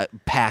and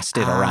passed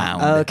it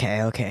around.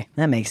 Okay.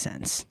 That makes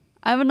sense.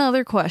 I have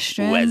another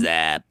question. What's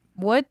that?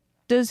 What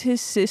does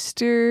his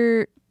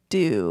sister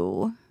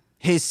do?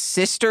 His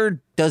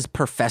sister does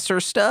professor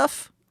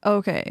stuff,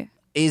 Okay.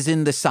 is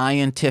in the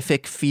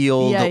scientific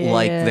field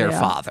their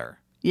father.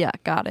 Yeah,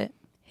 got it.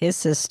 His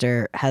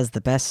sister has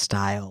the best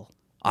style.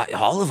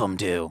 All of them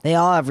do. They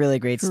all have really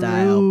great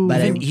style.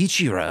 But Even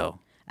Ichiro.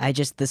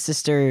 the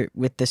sister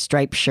with the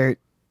striped shirt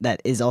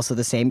that is also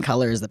the same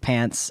color as the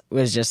pants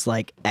was just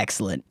like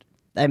excellent.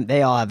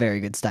 They all have very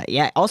good style.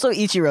 Yeah. Also,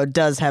 Ichiro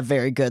does have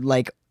very good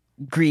like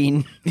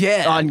green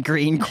on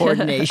green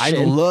coordination. I'd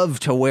love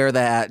to wear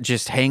that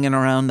just hanging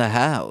around the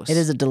house. It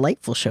is a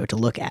delightful show to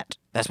look at.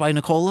 That's why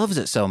Nicole loves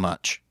it so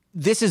much.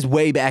 This is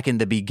way back in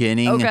the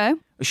beginning. Okay.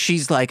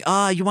 She's like,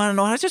 you want to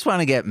know? I just want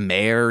to get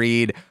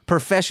married.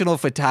 Professional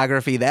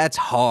photography, that's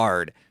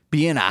hard.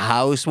 Being a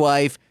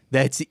housewife,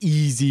 that's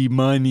easy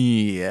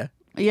money.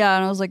 Yeah,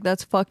 and I was like,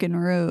 that's fucking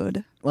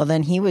rude. Well,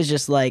 then he was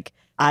just like,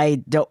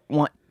 I don't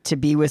want to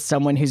be with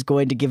someone who's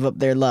going to give up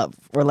their love.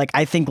 Or like,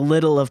 I think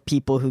little of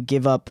people who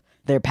give up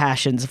their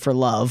passions for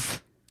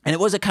love. And it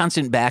was a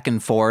constant back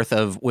and forth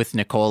with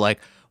Nicole, like,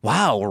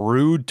 wow,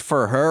 rude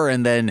for her.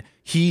 And then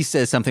he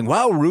says something,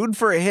 wow, rude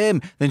for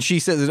him. Then she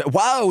says,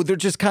 wow, they're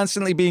just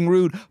constantly being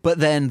rude. But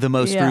then the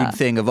most rude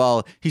thing of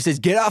all, he says,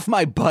 get off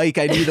my bike.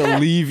 I need to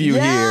leave you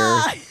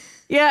here.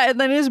 Yeah, and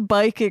then his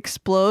bike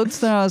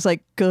explodes. Then I was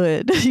like,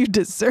 good, you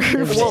deserve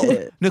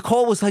it.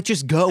 Nicole was like,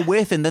 just go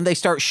with. And then they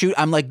start shooting.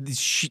 I'm like,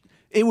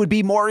 it would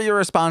be more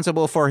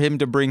irresponsible for him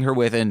to bring her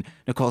with. And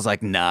Nicole's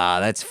like, nah,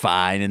 that's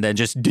fine. And then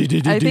just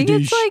I think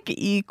it's like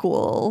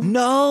equal.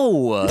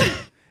 No.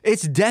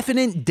 It's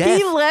definite death.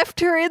 He left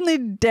her in the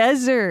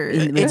desert.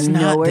 It's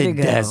not nowhere the to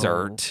go.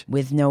 desert.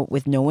 With no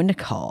one to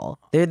call.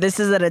 This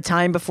is at a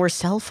time before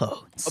cell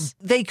phones.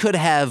 They could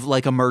have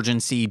like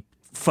emergency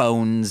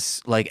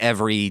phones like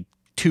every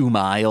 2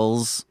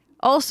 miles.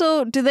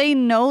 Also, do they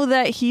know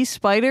that he's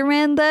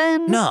Spider-Man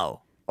then?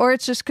 No. Or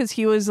it's just because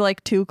he was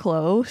like too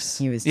close?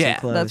 He was Yeah,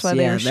 too close. that's why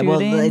they were Well,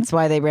 shooting. that's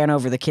why they ran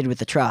over the kid with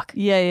the truck.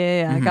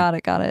 Yeah.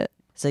 Got it.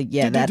 So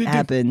yeah, that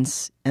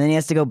happens. And then he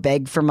has to go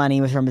beg for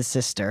money from his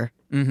sister.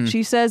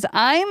 She says,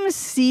 I'm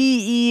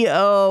CEO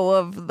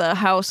of the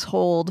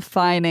household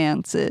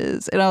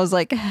finances. And I was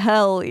like,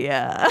 hell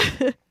yeah.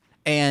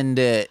 And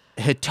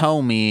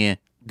Hitomi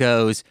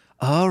goes,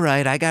 all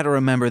right, I got to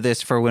remember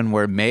this for when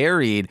we're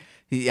married.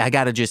 I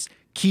got to just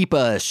keep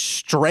a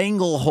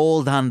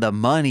stranglehold on the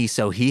money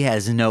so he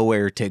has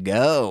nowhere to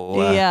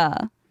go. Yeah.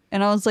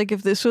 And I was like,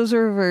 if this was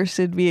reversed,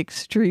 it'd be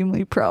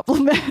extremely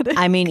problematic.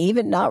 I mean,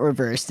 even not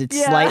reversed, it's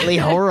slightly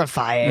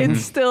horrifying.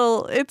 It's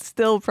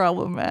still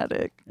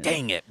problematic.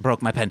 Dang it,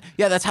 broke my pen.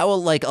 Yeah, that's how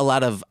like a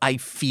lot of, I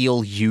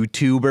feel,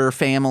 YouTuber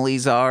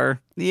families are.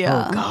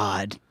 Yeah. Oh,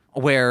 God.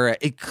 Where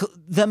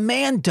the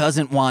man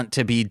doesn't want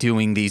to be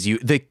doing these,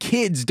 the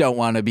kids don't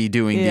want to be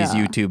doing these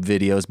YouTube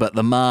videos, but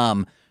the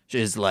mom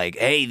is like,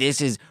 hey,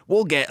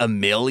 we'll get 1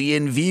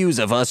 million views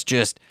of us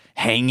just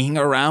hanging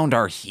around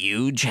our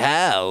huge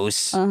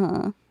house.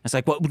 Uh-huh. It's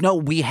like, well, no,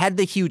 we had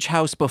the huge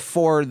house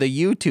before the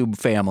YouTube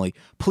family.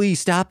 Please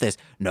stop this.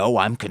 No,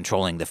 I'm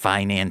controlling the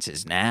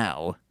finances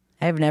now.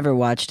 I've never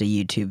watched a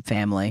YouTube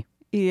family.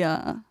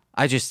 Yeah.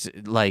 I just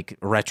like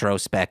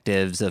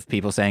retrospectives of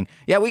people saying,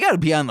 yeah, we got to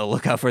be on the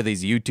lookout for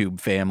these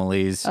YouTube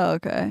families. Oh,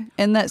 okay.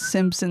 And that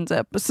Simpsons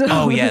episode.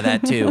 Oh, yeah,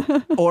 that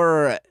too.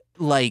 Or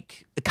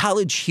like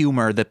College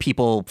Humor, the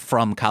people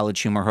from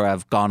College Humor who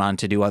have gone on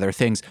to do other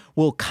things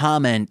will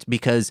comment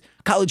because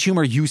College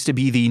Humor used to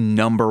be the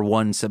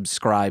 #1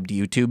 subscribed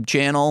YouTube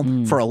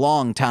channel for a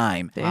long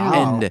time. Damn.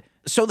 And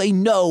so they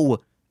know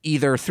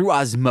either through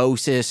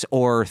osmosis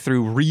or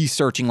through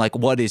researching like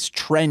what is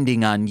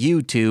trending on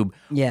YouTube,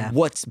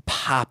 what's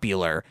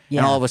popular. And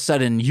all of a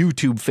sudden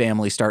YouTube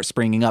families start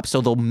springing up.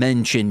 So they'll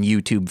mention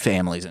YouTube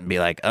families and be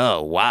like,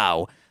 oh,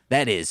 wow,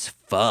 that is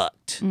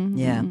fucked. Mm-hmm.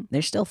 Yeah,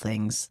 they're still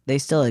things. They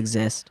still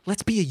exist.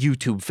 Let's be a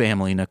YouTube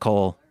family,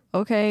 Nicole.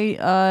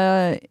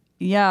 Okay,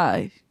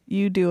 yeah,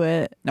 you do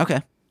it.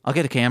 Okay, I'll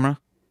get a camera.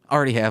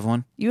 Already have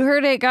one. You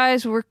heard it,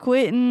 guys. We're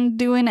quitting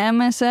doing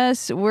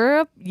MSS. We're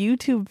a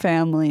YouTube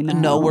family now.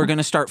 No, we're going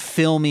to start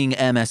filming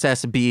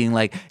MSS being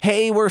like,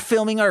 hey, we're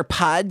filming our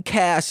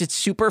podcast. It's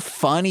super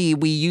funny.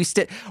 We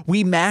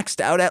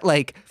maxed out at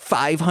like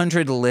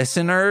 500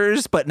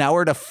 listeners, but now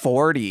we're to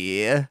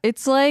 40.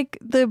 It's like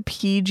the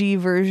PG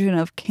version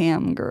of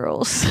Cam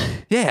Girls.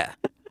 Yeah.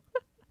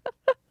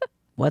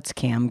 What's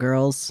Cam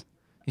Girls?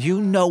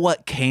 You know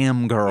what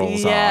Cam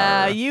Girls are.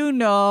 Yeah, you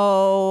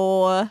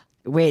know.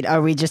 Wait,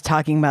 are we just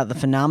talking about the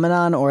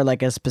phenomenon or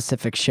like a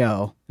specific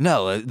show?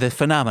 No, the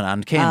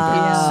phenomenon, Cam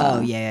Girls.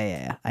 Oh,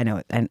 yeah. I know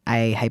it. And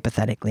I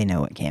hypothetically know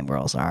what cam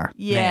girls are.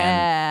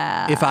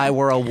 Yeah. Man, if I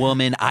were a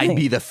woman, I'd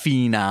be the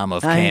phenom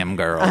of Cam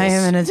Girls. I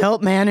am an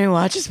adult man who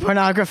watches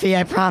pornography,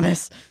 I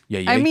promise.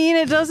 Yeah. I mean,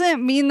 it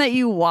doesn't mean that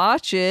you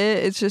watch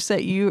it. It's just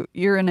that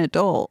you're an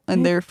adult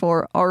and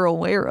therefore are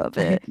aware of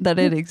it, that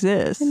it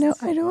exists.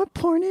 I know what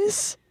porn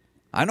is.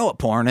 I know what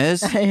porn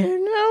is. I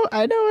know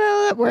how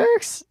that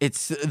works.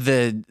 It's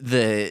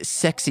the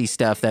sexy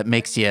stuff that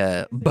makes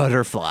you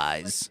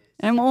butterflies.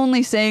 I'm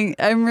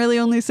really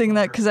only saying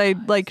that because I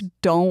like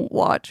don't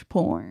watch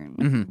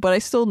porn, but I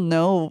still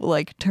know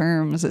like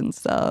terms and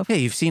stuff. Yeah,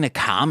 you've seen a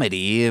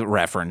comedy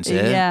reference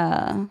it.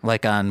 Yeah.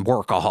 Like on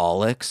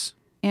Workaholics.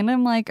 And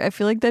I'm like, I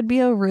feel like that'd be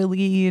a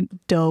really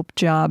dope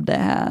job to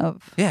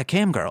have. Yeah,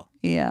 cam girl.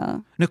 Yeah.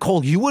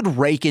 Nicole, you would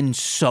rake in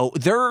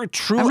there are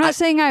true... I'm not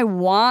saying I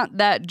want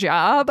that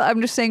job.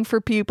 I'm just saying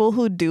for people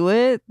who do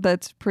it,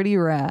 that's pretty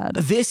rad.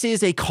 This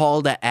is a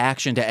call to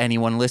action to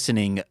anyone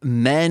listening.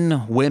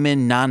 Men,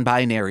 women,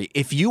 non-binary.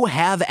 If you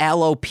have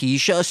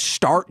alopecia,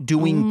 start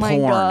doing porn.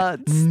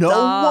 God, no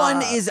stop.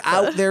 one is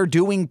out there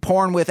doing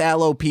porn with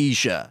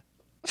alopecia.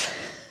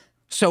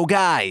 So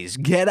guys,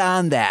 get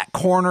on that.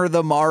 Corner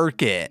the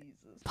market.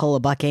 Pull a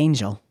Buck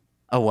Angel.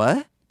 A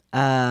what?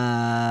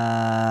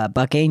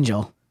 Buck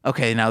Angel.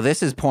 Okay, now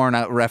this is porn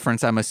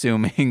reference, I'm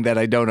assuming, that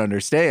I don't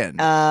understand.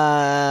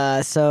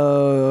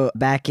 So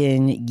back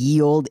in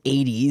ye old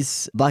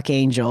 80s, Buck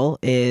Angel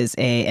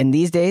and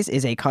these days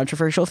is a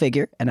controversial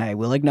figure, and I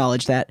will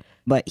acknowledge that,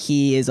 but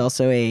he is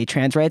also a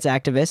trans rights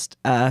activist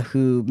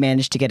who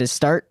managed to get his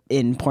start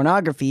in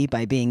pornography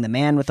by being the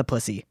man with a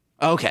pussy.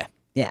 Okay.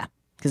 Yeah.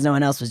 Because no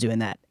one else was doing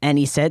that. And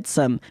he said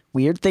some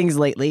weird things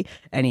lately,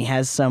 and he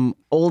has some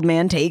old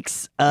man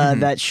takes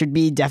that should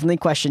be definitely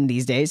questioned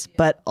these days.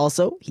 But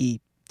also,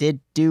 he did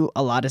do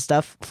a lot of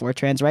stuff for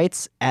trans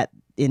rights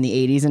in the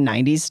 80s and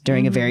 90s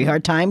during a very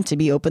hard time to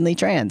be openly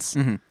trans.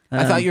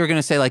 I thought you were going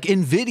to say, like,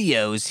 in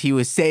videos, he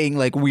was saying,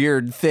 like,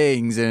 weird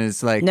things, and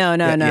it's like... No.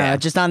 Yeah.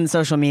 Just on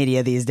social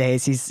media these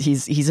days,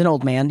 he's an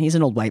old man. He's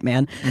an old white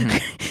man.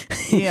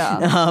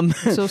 Yeah.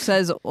 So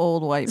says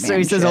old white man. So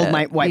he says shit.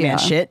 old white man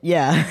shit.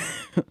 Yeah.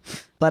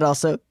 But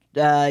also,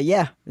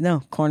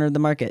 cornered the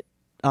market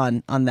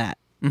on that.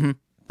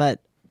 But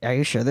are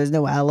you sure there's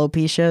no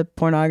alopecia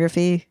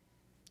pornography?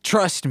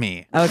 Trust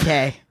me.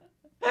 Okay.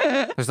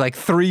 There's like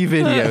 3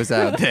 videos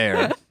out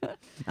there.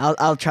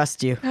 I'll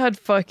trust you. God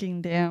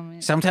fucking damn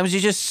it. Sometimes you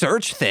just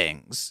search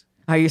things.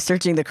 Are you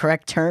searching the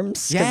correct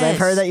terms? Because Yes. I've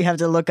heard that you have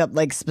to look up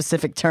like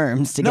specific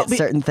terms to get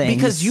certain things.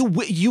 Because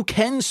you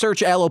can search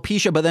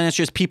alopecia, but then it's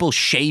just people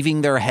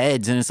shaving their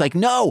heads, and it's like,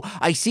 no,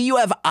 I see you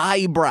have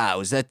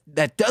eyebrows.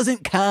 That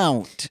doesn't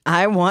count.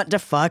 I want to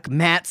fuck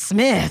Matt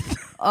Smith.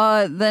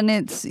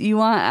 Then you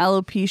want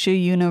alopecia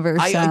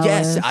universalis.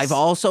 Yes, I've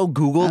also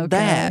Googled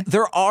that.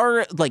 There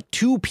are like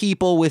 2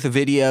 people with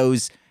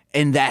videos,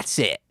 and that's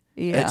it.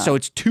 Yeah. So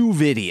it's 2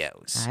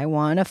 videos. I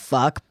want to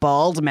fuck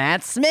bald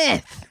Matt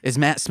Smith. Is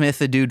Matt Smith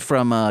the dude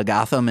from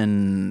Gotham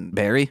and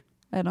Barry?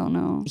 I don't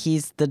know.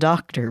 He's the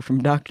doctor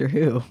from Doctor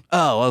Who.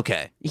 Oh,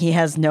 okay. He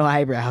has no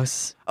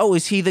eyebrows. Oh,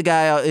 is he the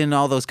guy in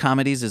all those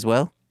comedies as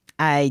well?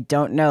 I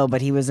don't know,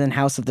 but he was in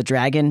House of the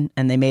Dragon,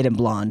 and they made him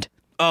blonde.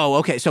 Oh,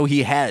 okay. So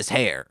he has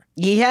hair.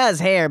 He has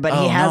hair, but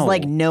he has no.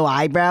 like no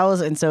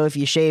eyebrows, and so if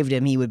you shaved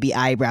him, he would be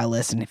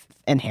eyebrowless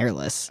and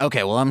hairless.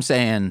 Okay, well, I'm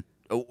saying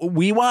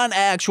we want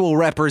actual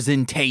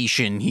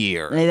representation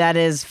here. That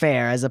is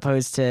fair, as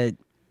opposed to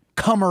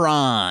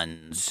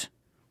Cummerons.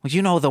 Well,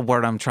 you know the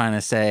word I'm trying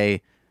to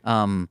say.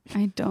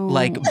 I don't.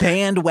 Like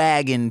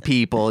bandwagon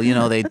people, you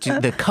know, the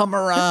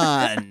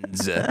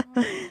Cummerons.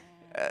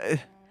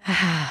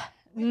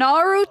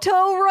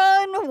 Naruto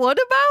run? What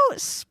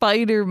about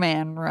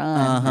Spider-Man run?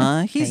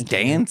 Uh-huh. He's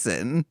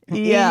dancing.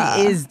 Yeah.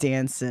 He is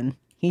dancing.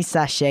 He's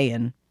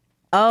sashaying.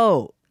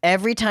 Oh,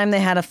 every time they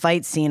had a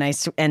fight scene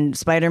and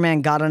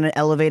Spider-Man got on an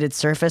elevated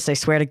surface, I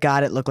swear to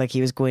God, it looked like he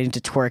was going to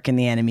twerk in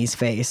the enemy's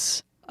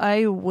face.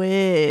 I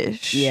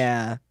wish.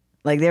 Yeah.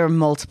 Like, there were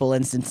multiple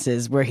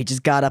instances where he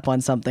just got up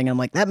on something. And I'm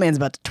like, that man's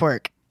about to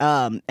twerk.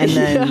 And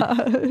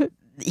then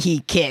he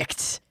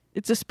kicked.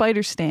 It's a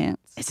spider stance.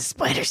 It's a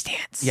spider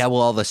stance. Yeah,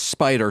 well, all the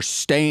spider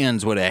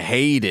stands would have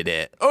hated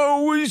it.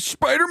 Oh,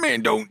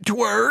 Spider-Man don't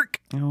twerk.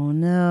 Oh,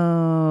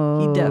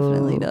 no. He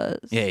definitely does.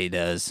 Yeah, he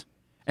does.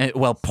 And,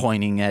 well,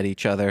 pointing at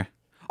each other.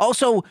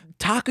 Also,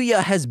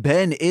 Takuya has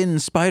been in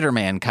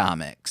Spider-Man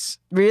comics.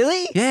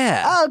 Really?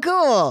 Yeah. Oh,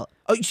 cool.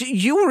 Oh,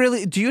 you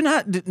really, do you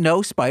not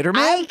know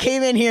Spider-Man? I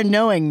came in here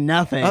knowing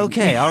nothing.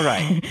 Okay, all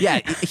right.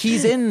 Yeah,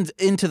 he's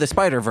into the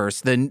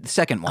Spider-Verse, the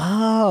second one.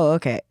 Oh,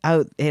 okay.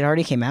 Oh, it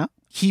already came out?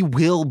 He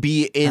will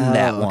be in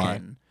that okay.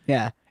 one.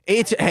 Yeah.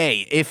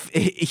 If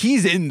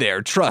he's in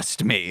there,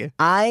 trust me.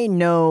 I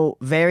know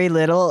very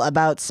little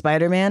about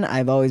Spider-Man.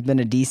 I've always been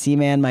a DC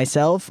man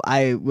myself.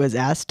 I was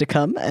asked to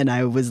come and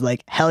I was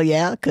like, hell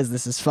yeah, because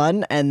this is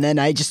fun. And then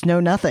I just know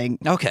nothing.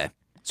 Okay.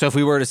 So if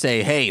we were to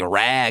say, hey,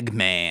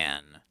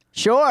 Ragman.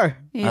 Sure.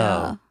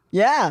 Yeah.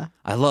 Yeah.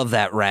 I love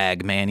that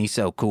Ragman. He's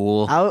so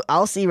cool.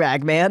 I'll see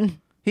Ragman.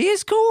 He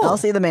is cool. I'll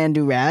see the man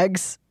do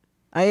rags.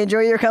 I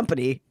enjoy your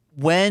company.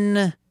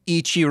 When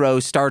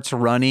Ichiro starts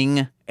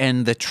running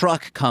and the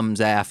truck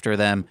comes after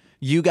them,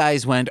 you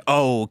guys went,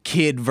 oh,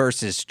 kid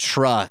versus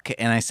truck.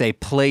 And I say,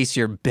 place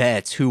your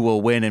bets. Who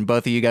will win? And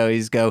both of you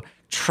guys go,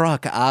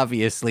 truck,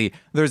 obviously.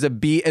 There's a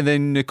beat. And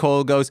then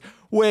Nicole goes,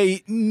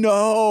 wait,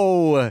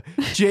 no.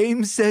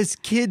 James says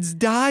kids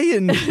die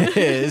in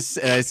this.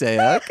 And I say,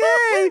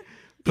 okay.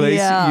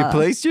 You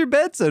placed your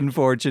bets,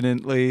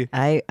 unfortunately.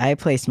 I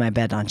placed my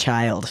bet on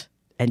Child,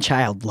 and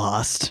Child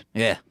lost.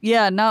 Yeah.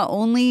 Yeah, not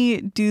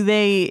only do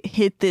they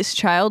hit this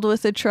child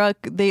with a truck,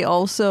 they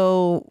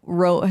also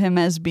wrote him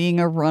as being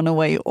a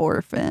runaway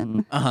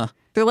orphan. Uh-huh.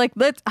 They're like,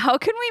 how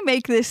can we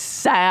make this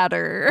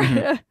sadder?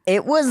 Mm-hmm.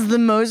 It was the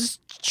most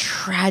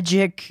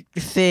tragic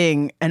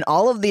thing, and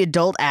all of the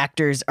adult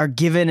actors are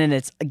given in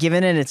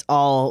its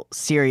all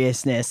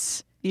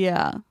seriousness.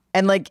 Yeah.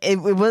 And like it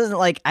wasn't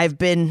like I've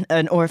been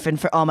an orphan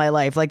for all my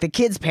life. Like the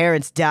kid's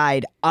parents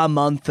died a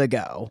month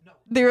ago.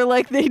 They were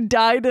like, they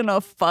died in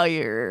a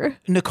fire.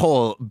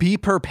 Nicole, be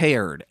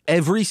prepared.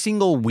 Every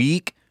single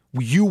week,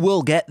 you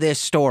will get this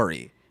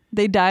story.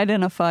 They died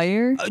in a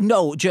fire?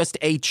 No, just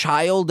a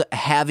child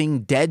having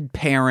dead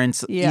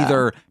parents, Yeah.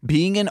 either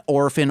being an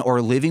orphan or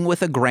living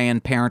with a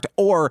grandparent,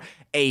 or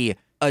a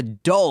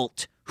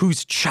adult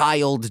whose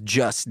child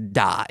just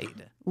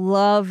died.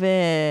 Love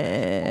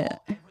it.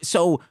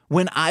 So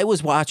when I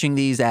was watching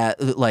these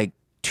at like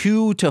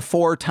 2 to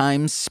 4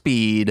 times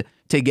speed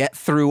to get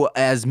through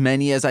as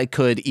many as I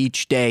could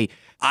each day,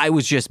 I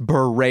was just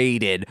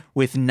berated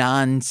with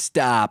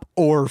nonstop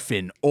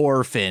orphan.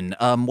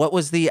 What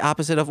was the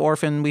opposite of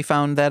orphan? We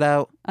found that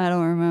out. I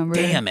don't remember.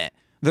 Damn it.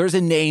 There's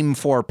a name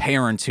for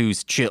parents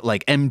who's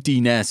like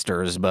empty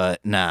nesters, but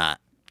not.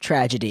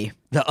 Tragedy.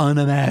 The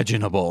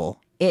unimaginable.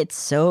 It's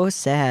so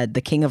sad.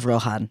 The King of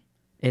Rohan.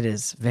 It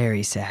is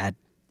very sad.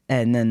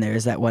 And then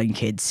there's that one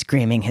kid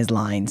screaming his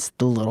lines,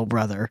 the little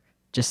brother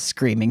just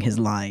screaming his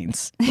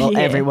lines while Yeah.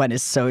 everyone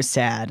is so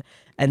sad.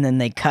 And then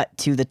they cut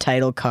to the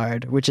title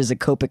card, which is a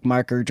Copic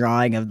marker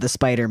drawing of the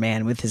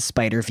Spider-Man with his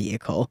spider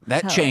vehicle.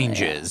 That Hell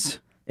changes.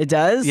 It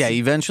does? Yeah,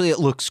 eventually it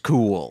looks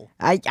cool.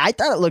 I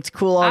thought it looked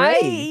cool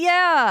already.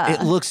 Yeah.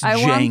 It looks I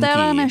want that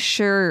janky. on a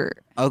shirt.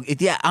 Oh,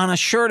 yeah, on a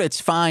shirt it's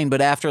fine,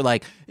 but after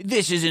like,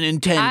 this is an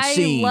intense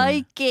scene. I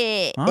like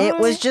it. It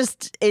was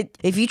just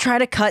if you try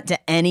to cut to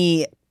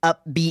any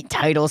upbeat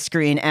title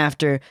screen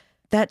after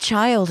that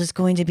child is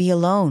going to be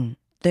alone.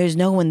 There's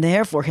no one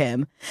there for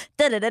him.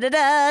 Da, da, da, da,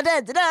 da,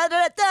 da, da,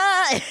 da,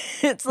 da.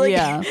 It's like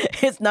Yeah.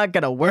 it's not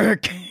gonna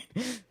work.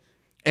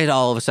 It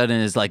all of a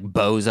sudden is like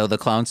Bozo the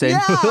clown saying,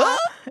 Yeah.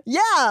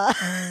 Yeah.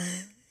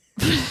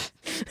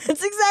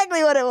 That's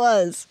exactly what it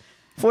was.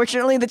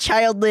 Fortunately, the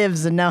child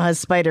lives and now has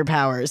spider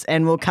powers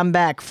and will come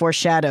back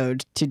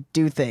foreshadowed to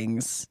do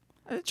things.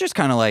 just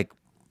kind of like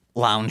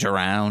lounge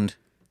around.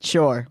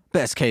 Sure.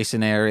 Best case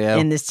scenario.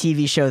 In this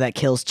TV show that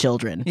kills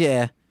children.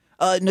 Yeah.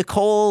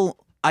 Nicole,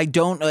 I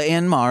don't know,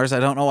 and Mars, I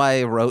don't know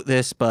why I wrote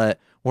this, but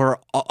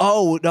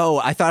oh, no,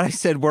 I thought I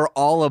said we're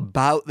all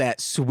about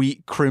that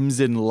sweet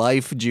crimson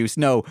life juice.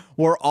 No,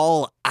 we're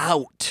all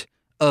out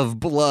of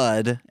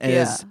blood,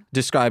 as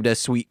described as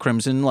sweet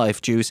crimson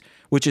life juice,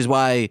 which is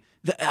why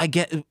I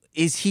get,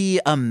 is he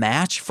a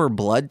match for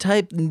blood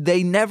type?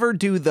 They never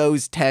do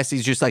those tests.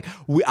 He's just like,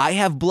 I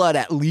have blood,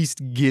 at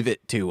least give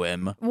it to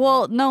him.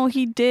 Well, no,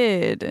 he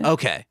did.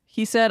 Okay.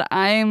 He said,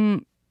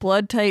 I'm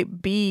blood type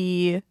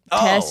B.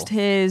 Test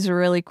his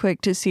really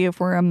quick to see if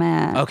we're a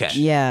match. Okay.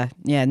 Yeah,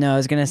 no, I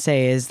was going to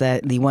say is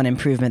that the one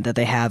improvement that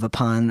they have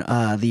upon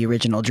the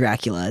original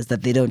Dracula is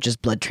that they don't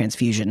just blood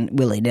transfusion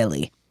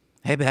willy-nilly.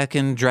 Hey, back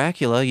in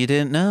Dracula, you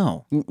didn't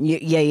know.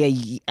 Yeah.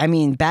 I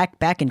mean,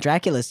 back in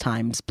Dracula's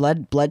times,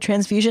 blood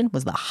transfusion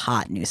was the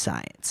hot new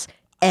science.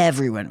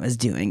 Everyone was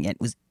doing it,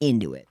 was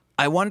into it.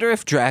 I wonder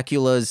if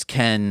Draculas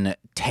can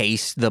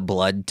taste the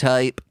blood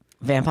type.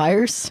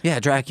 Vampires?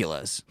 Yeah,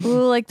 Dracula's.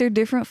 Ooh, like they're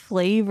different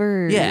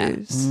flavors. Yeah.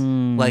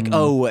 Like,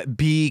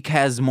 Beak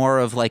has more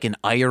of like an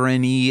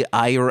irony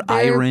They're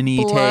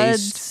irony blood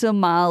taste.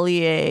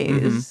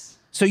 sommeliers.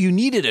 So you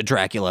needed a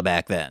Dracula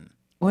back then.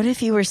 What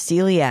if you were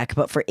celiac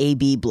but for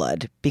AB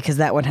blood? Because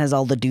that one has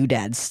all the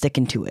doodads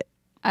sticking to it.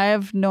 I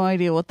have no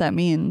idea what that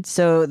means.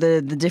 So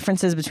the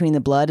differences between the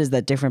blood is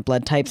that different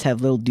blood types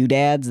have little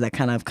doodads that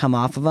kind of come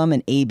off of them,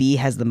 and AB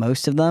has the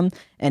most of them,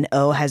 and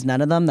O has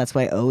none of them. That's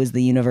why O is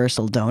the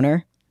universal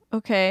donor.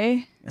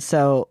 Okay.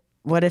 So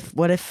what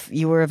if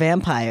you were a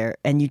vampire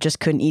and you just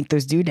couldn't eat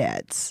those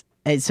doodads,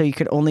 and so you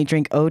could only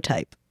drink O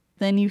type?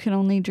 Then you can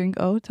only drink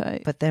O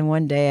type. But then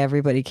one day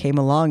everybody came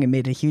along and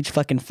made a huge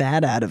fucking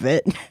fad out of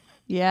it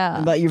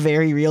Yeah. about your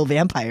very real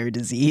vampire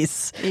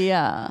disease.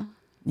 Yeah.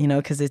 You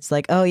know, because it's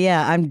like, oh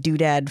yeah, I'm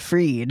doodad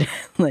freed.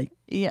 Like,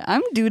 Yeah,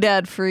 I'm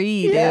doodad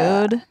free,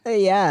 yeah, dude.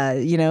 yeah,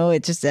 you know,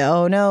 it just,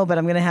 oh no, but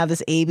I'm going to have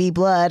this AB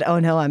blood. Oh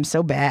no, I'm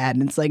so bad.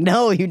 And it's like,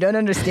 no, you don't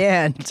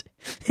understand.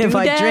 If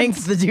I drink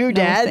the doodads,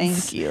 No,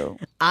 thank you.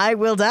 I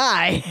will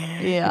die.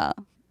 Yeah.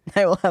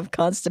 I will have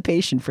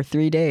constipation for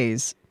 3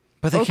 days.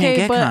 But they Okay, can't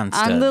get but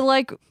constant.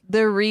 I'm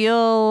the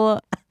real,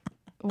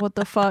 what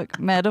the fuck,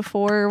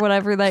 metaphor or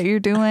whatever that you're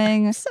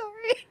doing. Sorry.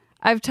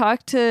 I've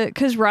talked to,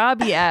 because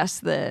Robbie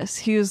asked this.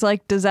 He was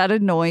like, does that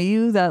annoy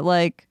you that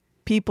like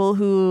people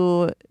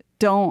who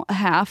don't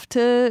have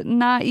to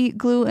not eat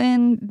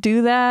gluten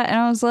do that? And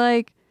I was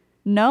like,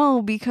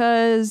 no,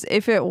 because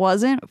if it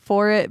wasn't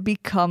for it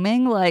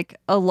becoming like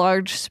a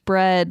large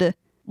spread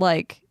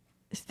like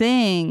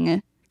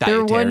thing,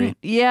 there Dietary.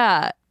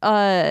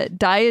 wouldn't,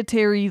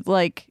 dietary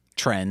like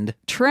Trend.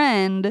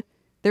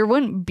 there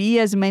wouldn't be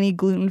as many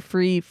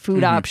gluten-free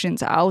food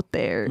options out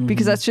there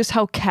because that's just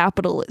how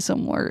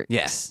capitalism works.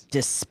 Yes.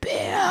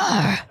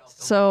 Despair.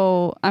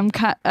 So I'm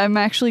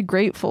actually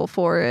grateful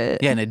for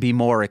it. Yeah, and it'd be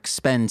more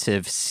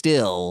expensive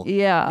still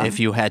Yeah. if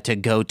you had to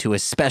go to a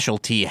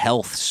specialty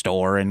health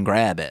store and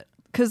grab it.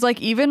 Because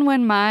like even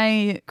when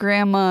my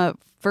grandma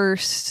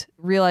first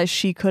realized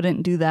she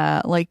couldn't do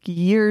that, like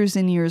years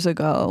and years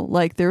ago,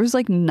 like there was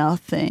like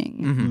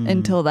nothing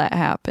until that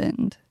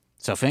happened.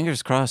 So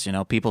fingers crossed, you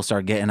know, people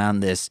start getting on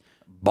this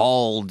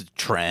bald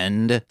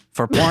trend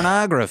for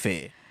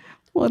pornography.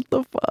 What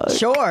the fuck?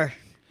 Sure.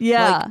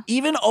 Yeah. Like,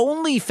 even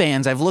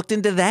OnlyFans, I've looked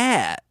into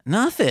that.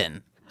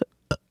 Nothing.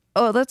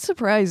 Oh, that's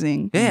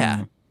surprising.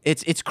 Yeah.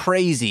 It's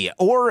crazy.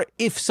 Or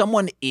if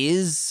someone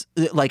is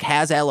like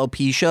has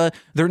alopecia,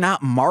 they're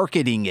not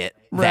marketing it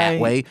that Right.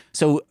 way.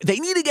 So they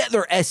need to get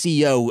their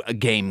SEO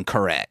game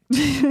correct.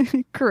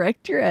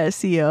 Correct your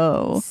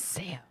SEO.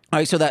 All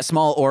right, so that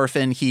small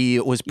orphan, he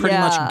was pretty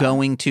Yeah. much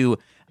going to,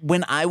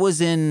 when I was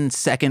in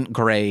second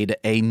grade,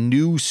 a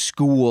new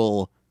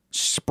school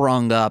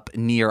sprung up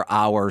near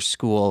our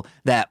school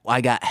that I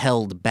got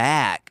held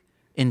back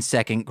in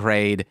second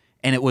grade.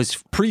 And it was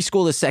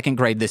preschool to second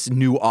grade, this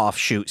new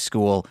offshoot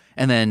school.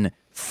 And then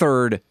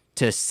third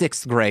to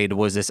sixth grade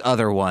was this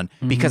other one.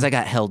 Because I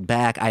got held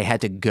back, I had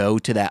to go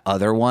to that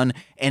other one.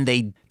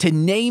 And to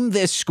name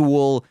this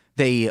school,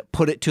 they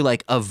put it to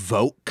like a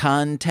vote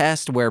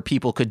contest where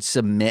people could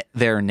submit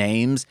their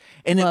names.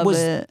 And Love it was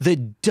it. the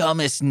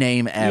dumbest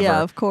name ever.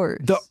 Yeah, of course.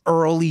 The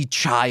Early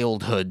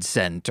Childhood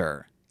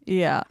Center.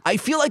 Yeah. I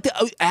feel like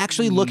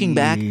actually looking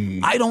back,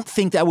 I don't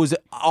think that was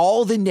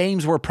all the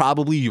names were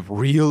probably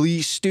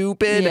really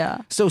stupid. Yeah.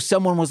 So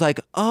someone was like,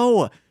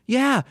 oh,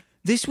 yeah,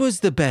 this was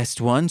the best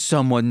one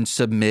someone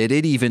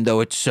submitted, even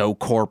though it's so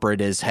corporate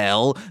as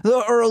hell.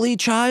 The Early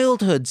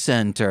Childhood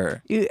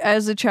Center.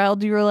 As a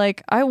child, you were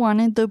like, I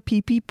wanted the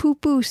pee pee poo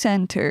poo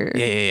center.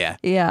 Yeah.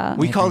 Yeah.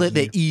 We called it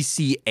the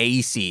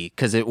ECAC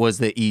because it was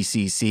the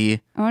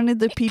ECC. I wanted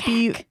the pee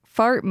pee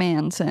fart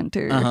man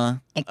center. Uh-huh.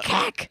 And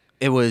cack.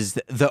 It was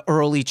the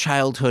Early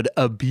Childhood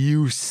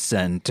Abuse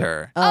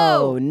Center.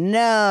 Oh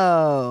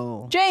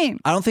no. James,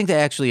 I don't think they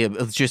actually,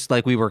 it's just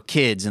like we were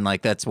kids and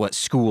like that's what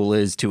school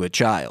is to a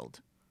child.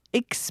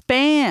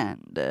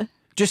 expand.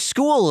 Just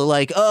school,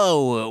 like,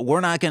 oh, we're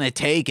not going to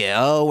take it.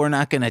 Oh, we're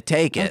not going to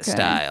take it Okay.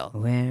 style.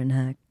 We're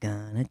not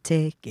gonna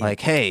take it. Like,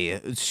 hey,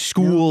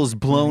 school's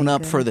blown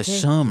up for the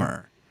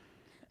summer.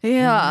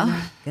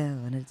 Yeah.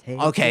 Gonna take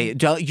Okay,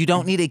 it. you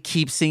don't need to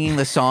keep singing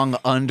the song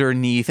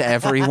underneath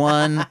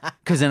everyone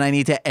because then I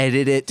need to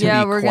edit it to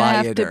Yeah, be we're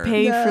quieter. going to have to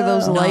pay for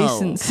those No.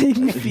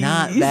 licensing fees.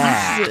 Not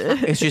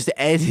that. It's just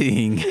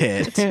editing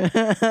it.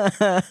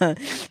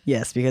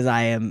 Yes, because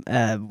I am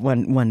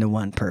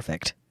 1-to-1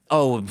 perfect.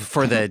 Oh,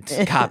 for the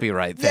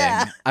copyright thing.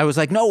 I was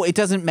like, no, it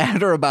doesn't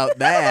matter about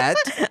that.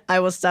 I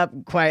will stop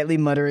quietly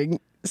muttering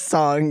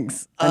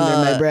songs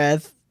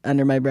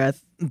under my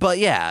breath. But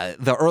yeah,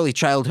 the Early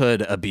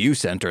Childhood Abuse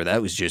Center,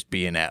 that was just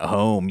being at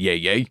home.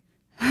 Yay.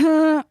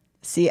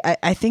 See,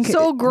 I think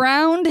So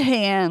ground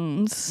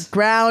hands.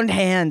 ground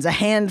hands, a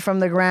hand from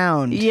the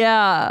ground.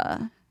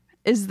 Yeah.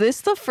 Is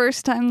this the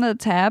first time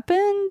that's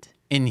happened?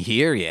 In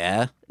here,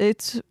 yeah.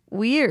 It's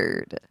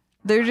weird.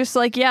 They're just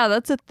like, yeah,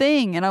 that's a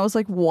thing. And I was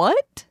like,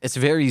 what? It's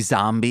very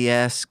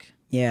zombie-esque,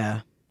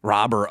 Yeah.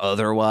 rob or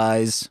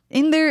otherwise.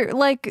 And they're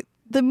like,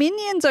 the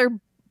minions are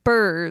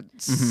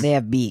birds. They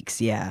have beaks,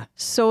 yeah.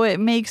 So it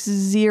makes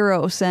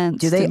zero sense.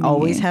 Do they to me.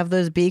 always have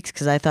those beaks?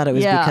 Because I thought it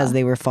was Yeah. because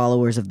they were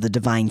followers of the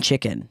divine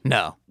chicken.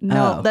 No,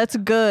 No, Oh. that's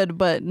good,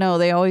 but no,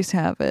 they always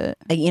have it.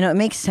 It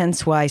makes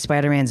sense why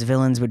Spider-Man's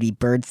villains would be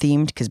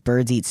bird-themed, because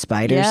birds eat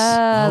spiders.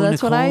 Yeah, Oh,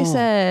 that's what I Nicole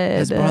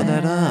has said. brought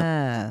that up.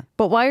 Ah.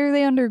 But why are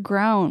they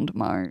underground,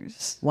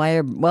 Mars?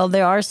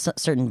 There are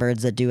certain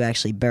birds that do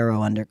actually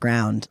burrow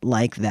underground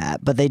like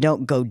that, but they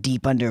don't go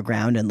deep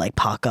underground and like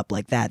pock up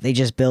like that. They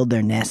just build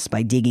their nests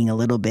by digging a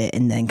little bit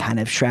and then kind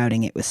of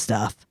shrouding it with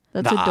stuff.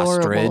 That's The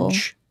adorable.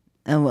 ostrich.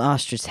 And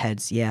ostrich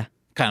heads, yeah.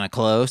 Kind of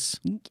close.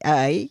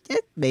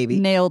 Maybe.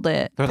 Nailed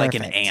it. They're like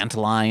an Perfect.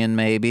 antlion,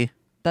 maybe.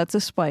 That's a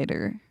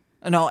spider.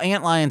 No,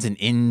 antlion's an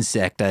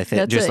insect, I think.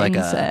 That's Just an like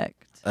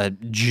insect. a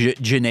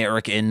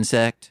generic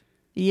insect.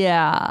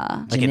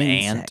 Yeah. Like an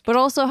insect. ant. But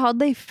also, how'd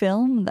they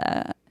film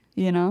that?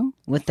 You know?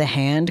 With the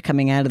hand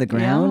coming out of the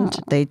ground,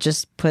 Yeah. they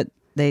just put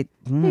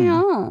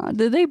Yeah.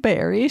 Did they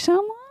bury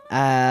someone?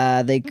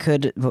 they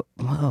could.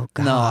 Oh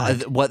God! No,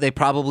 what they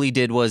probably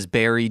did was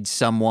buried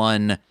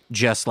someone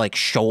just like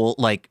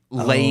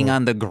laying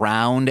on the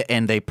ground,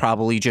 and they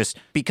probably just,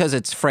 because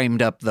it's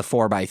framed up the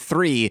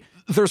 4x3,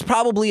 there's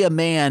probably a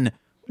man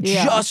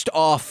Yeah. just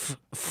off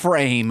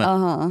frame,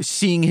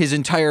 seeing his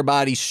entire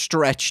body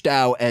stretched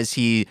out as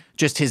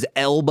his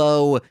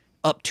elbow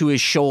up to his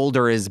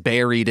shoulder is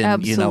buried in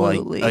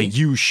Absolutely. a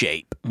U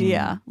shape.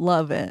 Yeah.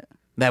 Love it.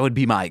 That would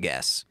be my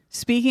guess.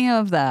 Speaking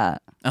of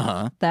that,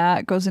 Uh-huh.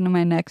 that goes into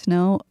my next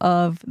note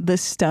of the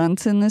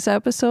stunts in this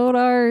episode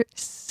are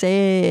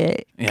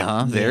sick.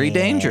 Yeah, very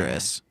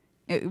dangerous.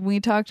 We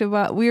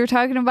were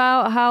talking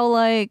about how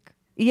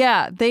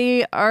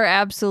they are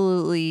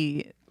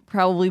absolutely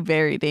probably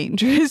very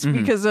dangerous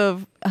because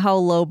of how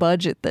low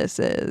budget this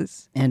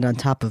is. And on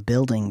top of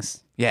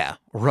buildings. Yeah,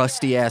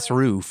 rusty ass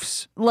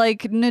roofs.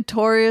 Like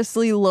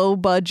notoriously low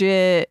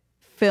budget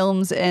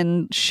films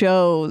and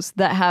shows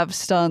that have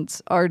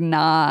stunts are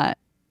not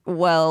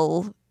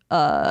well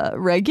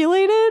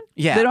regulated.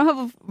 Yeah. They don't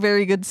have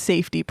very good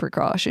safety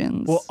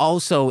precautions. Well,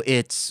 also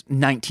it's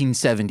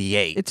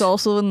 1978. It's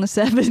also in the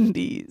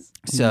 70s.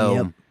 So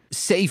Yep.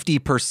 safety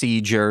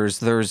procedures,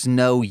 there's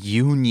no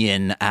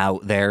union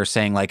out there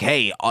saying like,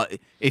 hey,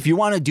 if you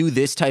want to do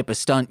this type of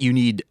stunt, you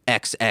need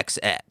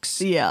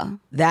XXX. Yeah.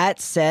 That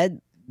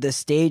said, the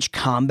stage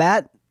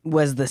combat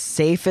was the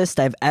safest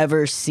I've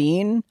ever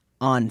seen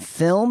on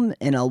film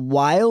in a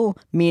while,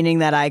 meaning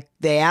that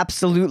they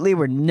absolutely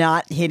were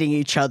not hitting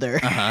each other.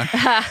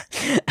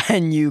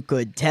 And you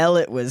could tell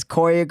it was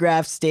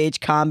choreographed stage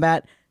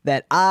combat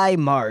that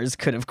MARZ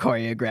could have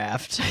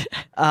choreographed.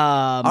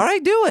 All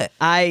right, do it.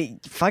 I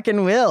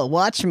fucking will.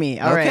 Watch me.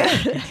 All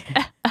right.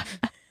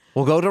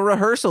 We'll go to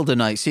rehearsal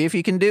tonight, see if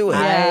you can do it.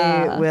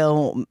 Yeah. I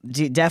will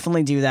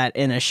definitely do that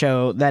in a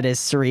show that is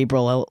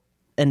cerebral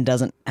and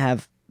doesn't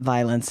have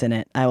violence in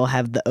it. I will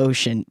have the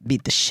ocean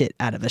beat the shit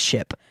out of a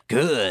ship.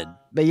 Good.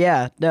 But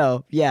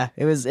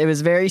it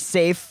was very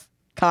safe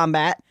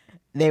combat.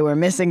 They were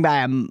missing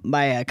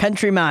by a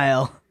country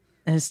mile.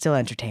 And it's still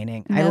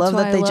entertaining. I That's love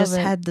why that I they love just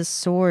it. had the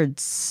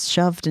swords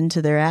shoved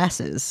into their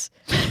asses.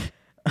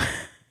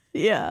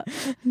 Yeah.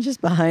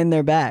 Just behind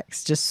their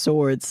backs, just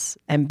swords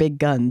and big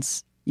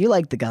guns. You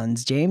like the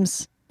guns,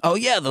 James? Oh,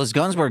 yeah, those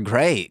guns were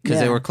great because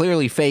they Yeah. were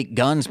clearly fake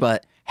guns,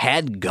 but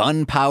had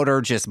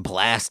gunpowder just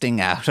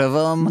blasting out of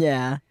them.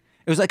 Yeah.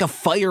 It was like a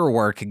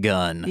firework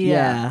gun.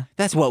 Yeah.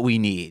 That's what we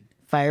need.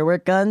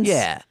 Firework guns?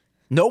 Yeah.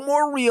 No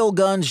more real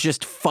guns,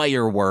 just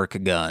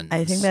firework guns.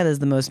 I think that is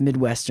the most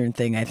Midwestern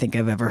thing I think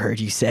I've ever heard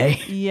you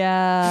say.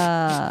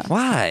 Yeah.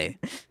 Why?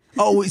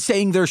 Oh,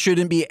 saying there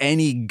shouldn't be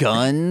any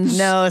guns?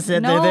 No,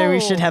 said that No. we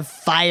should have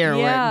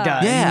firework Yeah.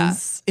 guns.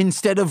 Yeah.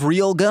 Instead of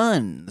real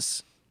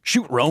guns.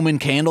 Shoot Roman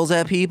candles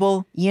at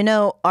people? You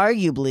know,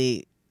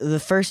 arguably, the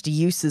first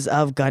uses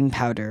of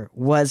gunpowder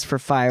was for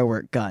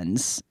firework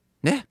guns.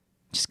 Yeah.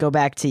 Just go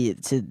back to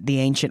the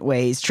ancient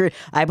ways.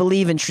 I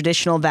believe in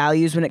traditional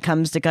values when it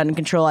comes to gun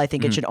control. I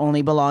think it should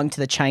only belong to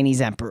the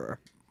Chinese emperor.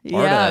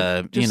 Or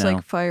Yeah. to, Just you know,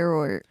 like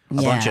firework. a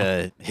bunch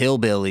of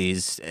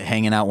hillbillies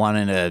hanging out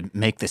wanting to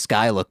make the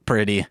sky look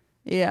pretty.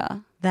 Yeah.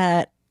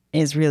 That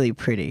is really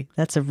pretty.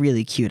 That's a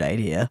really cute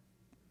idea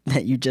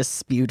that you just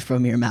spewed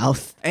from your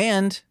mouth.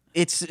 And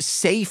it's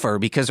safer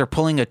because they're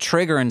pulling a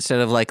trigger instead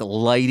of like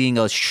lighting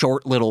a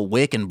short little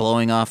wick and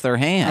blowing off their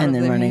hand. And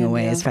then their running hand,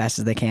 away yeah. as fast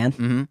as they can.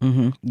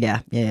 Mm-hmm.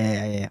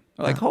 Yeah.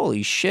 Like,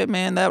 holy shit,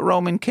 man, that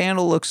Roman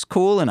candle looks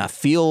cool, and I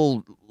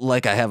feel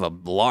like I have a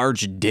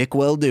large dick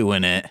while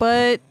doing it.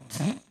 But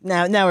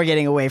Now we're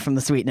getting away from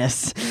the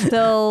sweetness.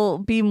 they'll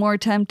be more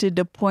tempted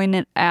to point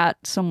it at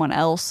someone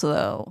else,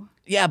 though.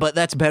 Yeah, but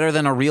that's better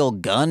than a real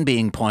gun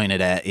being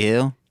pointed at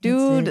you.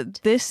 Dude,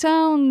 this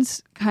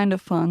sounds kind of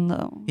fun,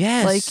 though.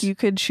 Yes. Like you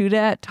could shoot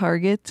at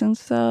targets and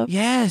stuff.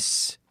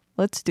 Yes.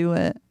 Let's do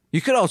it. You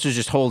could also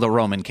just hold a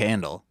Roman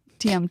candle.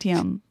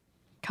 TM.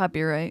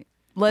 Copyright.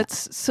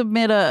 Let's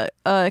submit a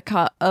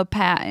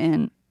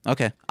patent.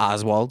 Okay.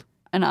 Oswald.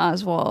 An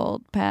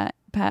Oswald.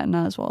 Patent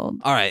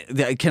Oswald. All right.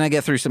 Can I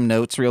get through some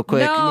notes real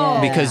quick? No.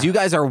 Yeah. Because you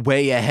guys are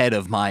way ahead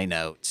of my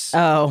notes.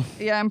 Oh,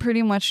 Yeah, I'm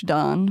pretty much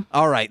done.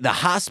 All right. The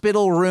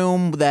hospital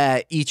room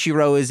that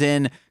Ichiro is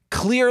in,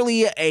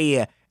 clearly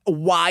a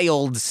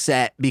wild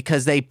set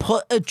because they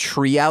put a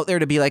tree out there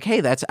to be like,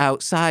 hey, that's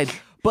outside.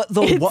 But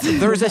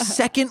there's a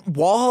second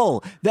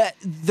wall that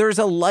there's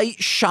a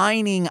light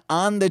shining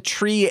on the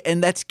tree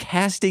and that's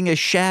casting a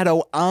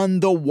shadow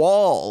on the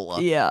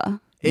wall. Yeah.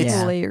 It's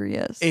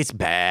hilarious. It's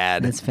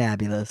bad. It's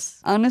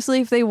fabulous. Honestly,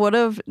 if they would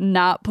have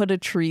not put a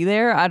tree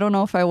there, I don't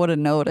know if I would have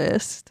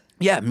noticed.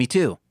 Yeah, me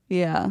too.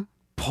 Yeah.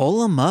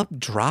 Pull them up,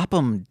 drop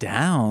them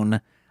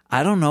down.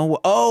 I don't know.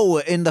 Oh,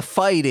 in the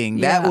fighting,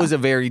 that was a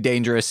very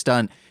dangerous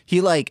stunt. He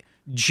like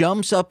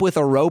jumps up with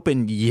a rope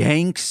and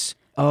yanks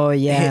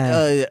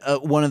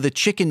one of the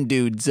chicken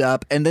dudes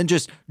up and then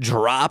just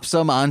drops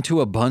them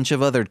onto a bunch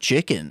of other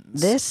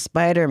chickens. This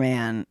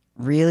Spider-Man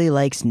really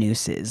likes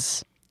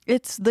nooses.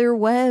 It's their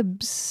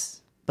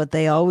webs. But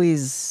they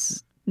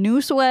always...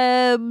 Noose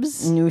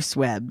webs. Noose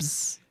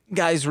webs.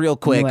 Guys, real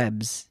quick.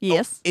 Webs.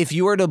 Yes. If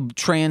you were to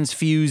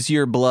transfuse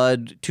your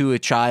blood to a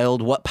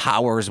child, what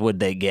powers would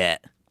they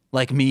get?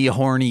 Like me,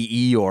 horny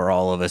Eeyore,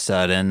 all of a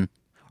sudden.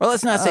 Or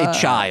let's not say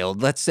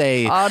child. Let's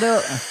say...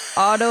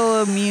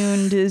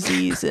 Autoimmune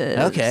diseases.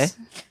 Okay.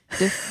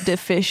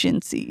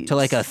 Deficiencies. To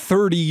like a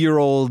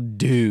 30-year-old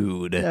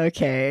dude.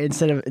 Okay,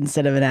 instead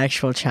of an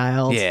actual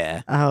child.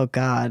 Yeah. Oh,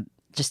 God.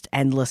 Just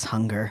endless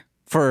hunger.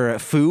 For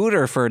food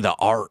or for the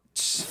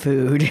arts?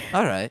 Food.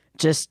 All right.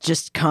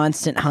 Just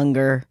constant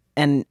hunger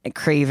and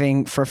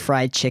craving for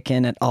fried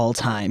chicken at all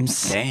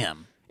times.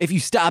 Damn. If you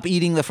stop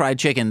eating the fried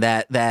chicken,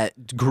 that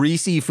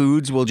greasy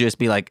foods will just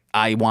be like,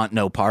 I want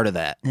no part of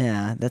that.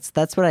 Yeah,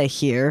 that's what I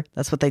hear.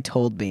 That's what they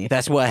told me.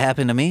 That's what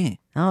happened to me.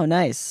 Oh,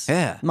 nice.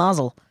 Yeah.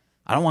 Mazel.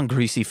 I don't want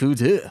greasy foods.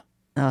 Ew.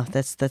 Oh,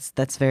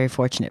 that's very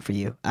fortunate for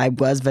you. I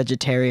was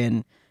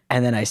vegetarian,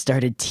 and then I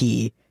started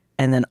tea,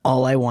 and then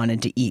all I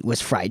wanted to eat was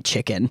fried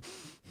chicken.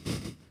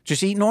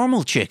 Just eat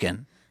normal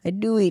chicken. I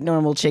do eat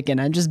normal chicken.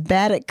 I'm just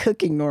bad at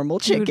cooking normal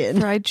chicken. Dude,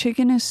 fried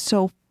chicken is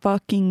so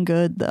fucking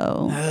good,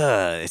 though.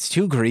 It's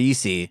too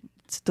greasy.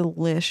 It's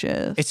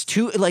delicious. It's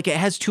too, like, it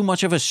has too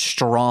much of a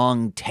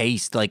strong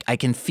taste. Like, I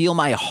can feel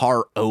my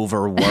heart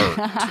overworked.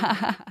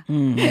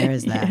 There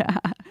is that. Yeah.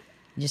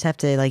 You just have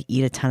to, like,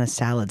 eat a ton of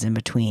salads in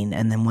between,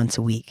 and then once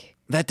a week.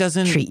 That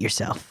doesn't... Treat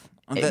yourself.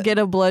 Get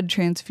a blood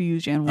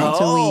transfusion once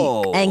a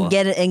week. And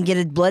get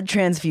a blood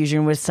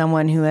transfusion with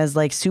someone who has,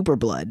 like, super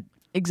blood.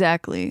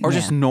 Exactly. Or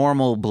just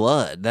normal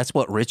blood. That's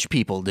what rich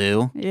people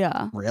do.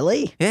 Yeah.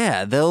 Really?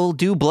 Yeah, they'll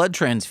do blood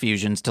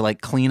transfusions to like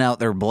clean out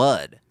their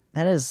blood.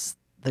 That is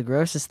the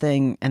grossest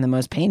thing and the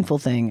most painful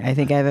thing I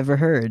think I've ever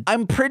heard.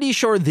 I'm pretty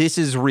sure this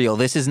is real.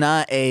 This is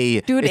not a...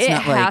 Dude, it's it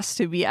not has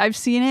to be. I've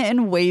seen it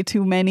in way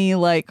too many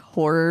like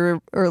horror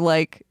or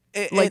like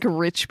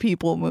rich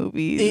people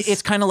movies.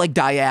 It's kind of like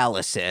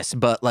dialysis,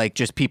 but like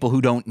just people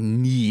who don't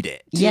need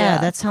it. Yeah,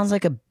 that sounds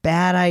like a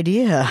bad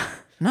idea.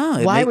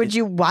 No. Why would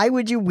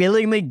you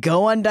willingly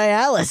go on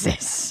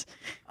dialysis?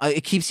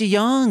 It keeps you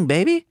young,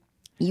 baby.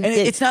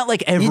 It's not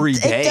like every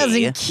day. It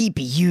doesn't keep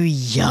you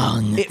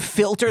young. It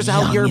filters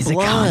out your blood.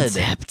 A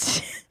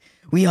concept.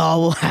 We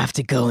all will have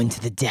to go into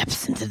the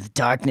depths, into the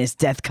darkness.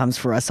 Death comes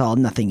for us all.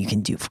 Nothing you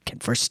can do can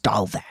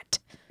forestall that.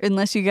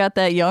 Unless you got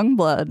that young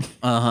blood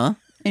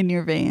in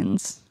your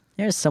veins.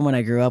 There's someone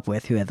I grew up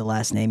with who had the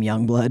last name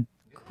Youngblood.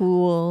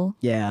 Cool.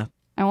 Yeah.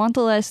 I want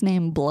the last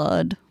name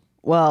Blood.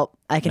 Well,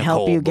 I can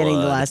help you getting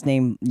the last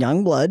name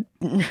Youngblood.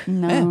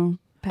 No.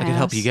 I can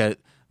help you get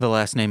the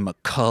last name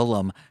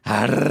McCullum.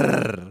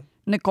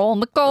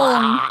 Nicole.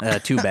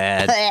 Too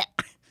bad.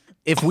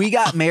 If we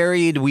got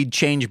married, we'd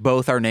change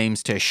both our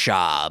names to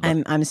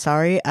Shab. I'm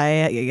sorry.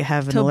 I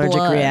have an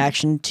allergic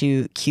reaction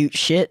to cute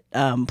shit.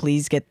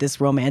 Please get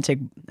this romantic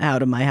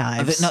out of my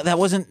hives. No, that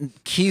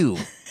wasn't cute.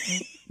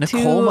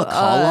 Nicole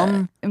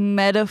McCullum?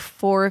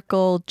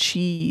 Metaphorical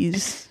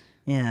cheese.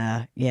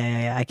 Yeah.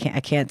 I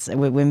can't.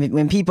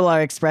 When people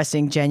are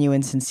expressing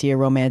genuine, sincere,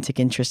 romantic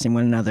interest in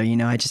one another,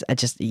 I just,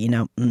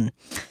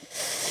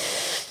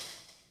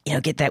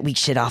 get that weak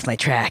shit off my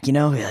track. Be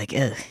like,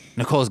 ugh.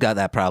 Nicole's got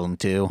that problem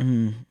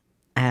too.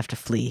 I have to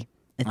flee.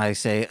 I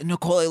say,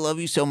 Nicole, I love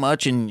you so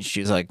much, and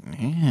she's like,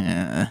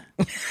 yeah.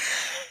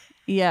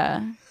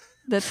 Yeah,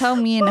 that's how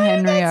me and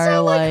Henry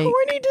are like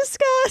horny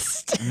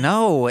disgust.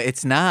 No,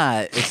 it's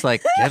not. It's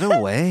like, get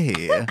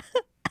away.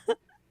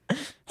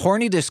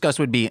 Horny disgust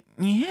would be,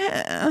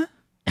 yeah.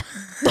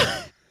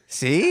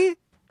 See?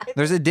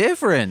 There's a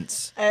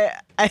difference.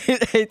 I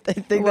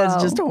think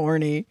that's just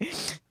horny.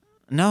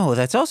 No,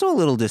 that's also a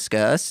little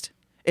disgust.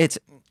 It's,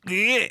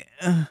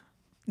 yeah.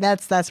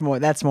 That's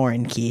more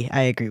in key.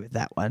 I agree with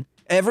that one.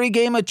 Every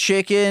game of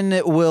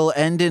chicken will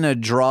end in a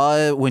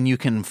draw when you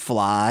can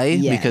fly,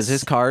 because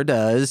his car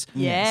does.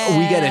 Yeah.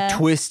 We get a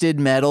Twisted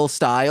Metal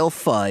style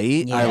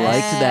fight. Yeah. I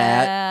liked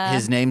that.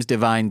 His name's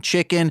Divine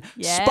Chicken.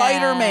 Yeah.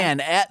 Spider-Man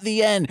at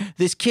the end.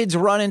 This kid's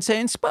running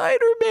saying,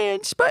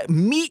 Spider-Man,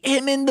 meet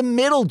him in the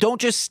middle.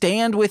 Don't just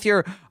stand with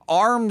your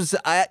arms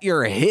at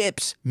your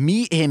hips.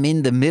 Meet him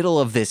in the middle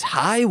of this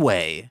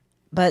highway.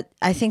 But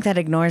I think that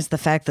ignores the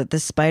fact that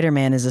this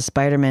Spider-Man is a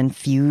Spider-Man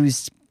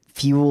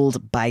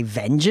fueled by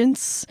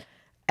vengeance.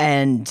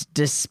 and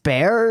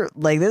despair.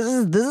 Like this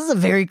is a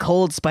very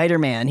cold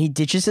Spider-Man. He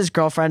ditches his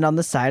girlfriend on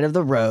the side of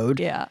the road.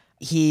 Yeah.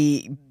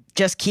 He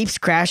just keeps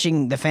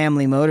crashing the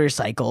family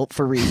motorcycle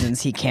for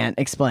reasons he can't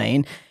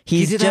explain.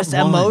 He's did that just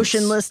once.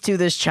 emotionless to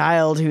this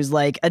child who's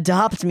like,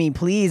 adopt me,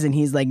 please. And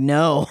he's like,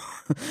 no,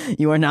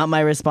 you are not my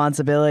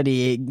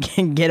responsibility.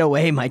 Get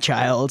away, my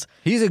child.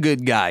 He's a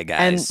good guy,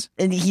 guys.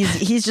 And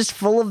he's just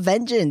full of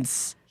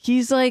vengeance.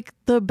 He's like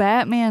the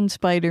Batman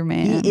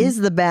Spider-Man. He is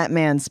the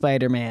Batman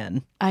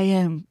Spider-Man. I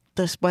am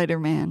the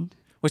Spider-Man.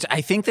 Which I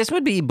think this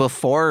would be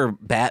before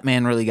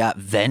Batman really got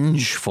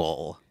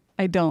vengeful.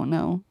 I don't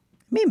know.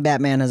 I mean,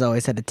 Batman has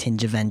always had a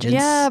tinge of vengeance.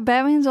 Yeah,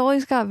 Batman's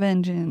always got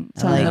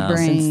vengeance on Like, the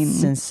brain.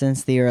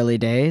 since the early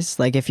days.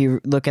 Like if you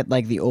look at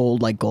like the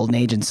old like Golden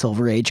Age and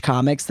Silver Age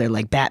comics, they're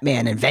like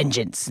Batman and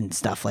vengeance and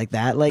stuff like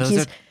that. Like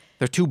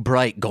They're too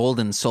bright,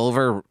 gold and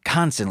silver,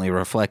 constantly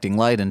reflecting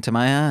light into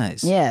my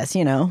eyes. yes,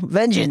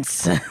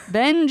 vengeance.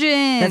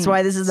 Vengeance. That's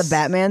why this is the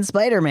Batman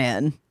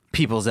Spider-Man.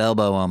 People's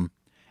elbow him.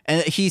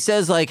 And he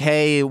says like,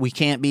 hey, we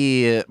can't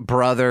be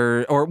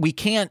brother, or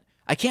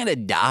I can't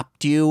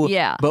adopt you.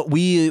 Yeah. But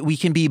we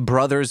can be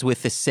brothers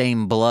with the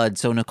same blood.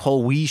 So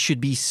Nicole, we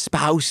should be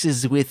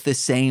spouses with the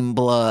same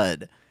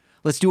blood.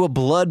 Let's do a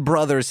blood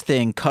brothers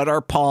thing. Cut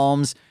our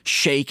palms,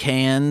 shake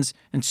hands,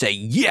 and say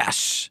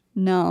yes.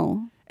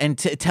 No. And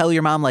tell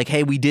your mom like,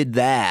 hey, we did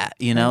that.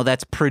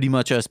 That's pretty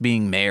much us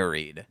being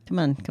married.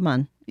 Come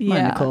on.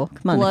 Yeah. Nicole.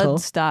 Come on, Blood Nicole.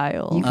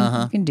 style. You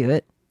can do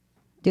it.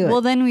 Do it.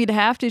 Well, then we'd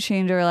have to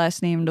change our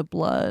last name to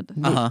Blood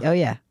Oh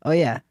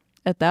yeah.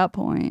 at that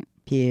point.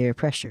 Peer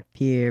pressure,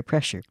 peer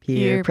pressure,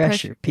 peer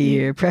pressure,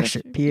 peer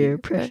pressure, peer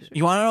pressure.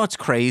 You want to know what's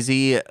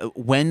crazy?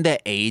 When the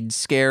AIDS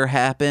scare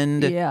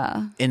happened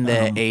Yeah. in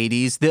the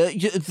 80s,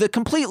 the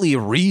completely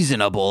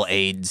reasonable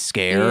AIDS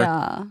scare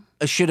Yeah.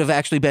 should have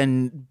actually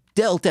been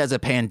dealt as a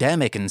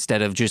pandemic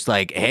instead of just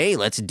like, hey,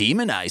 let's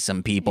demonize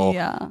some people.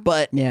 Yeah.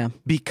 But Yeah.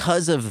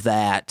 because of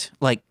that,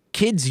 like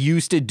kids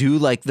used to do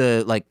like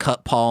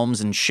cut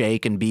palms and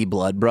shake and be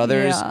blood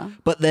brothers. Yeah.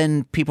 But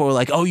then people were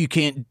like, oh, you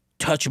can't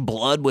touch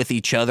blood with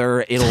each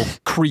other. It'll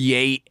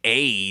create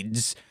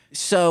AIDS.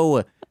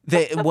 So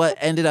what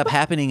ended up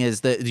happening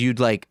is that you'd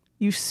like,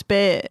 You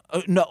spit.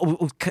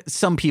 no,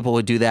 some people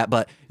would do that,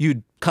 but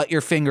you'd cut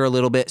your finger a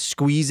little bit,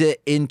 squeeze it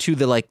into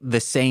the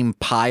same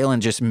pile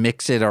and just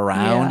mix it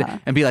around Yeah.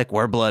 and be like,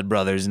 we're blood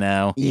brothers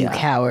now. You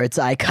cowards,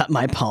 I cut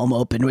my palm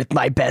open with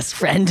my best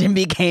friend and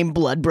became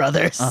blood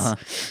brothers. Or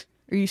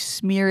you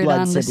smear it Blood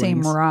on the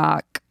same siblings.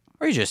 rock.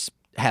 Or you just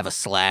have a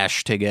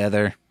slash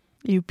together.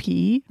 You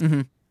pee.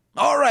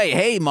 All right,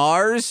 hey,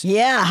 Mars.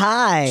 Yeah,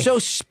 hi. So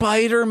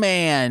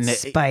Spider-Man,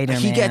 Spider-Man.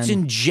 he gets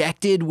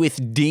injected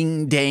with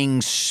Ding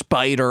Dang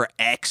Spider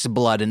X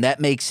blood, and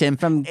that makes him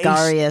From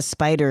Garia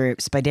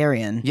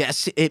Spiderian.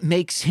 Yes, it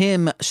makes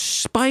him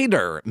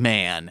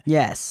Spider-Man.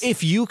 Yes.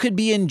 If you could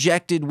be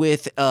injected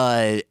with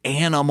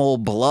animal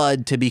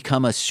blood to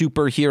become a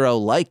superhero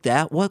like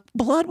that, what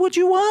blood would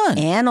you want?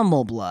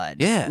 Animal blood.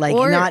 Yeah. Like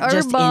Or not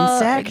just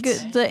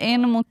insects. The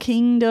animal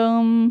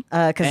kingdom.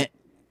 Because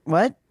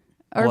what?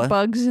 Are What?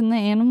 bugs in the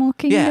animal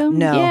kingdom?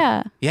 No.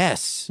 Yeah.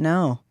 Yes,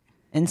 No.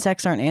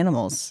 Insects aren't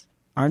animals,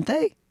 aren't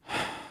they?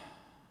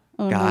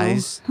 Oh,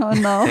 guys. No. Oh,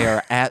 no. They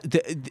are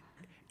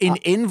an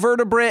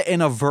invertebrate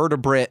and a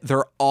vertebrate.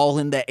 They're all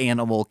in the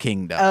animal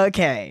kingdom.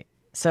 Okay.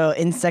 So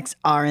insects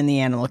are in the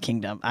animal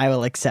kingdom. I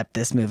will accept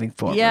this moving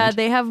forward. Yeah,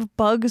 they have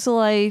Bugs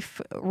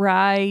Life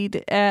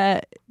ride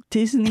at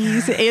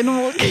Disney's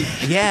Animal Kingdom.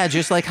 Yeah,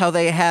 just like how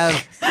they have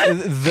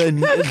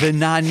the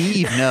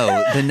Navi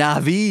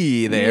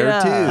there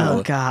Yeah. Oh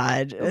too.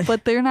 God.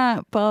 But they're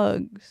not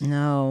bugs.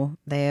 No,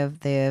 they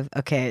have.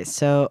 Okay,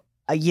 so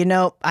I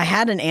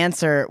had an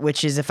answer,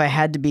 which is if I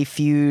had to be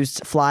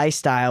fused fly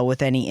style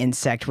with any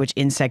insect, which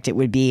insect it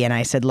would be, and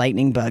I said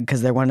lightning bug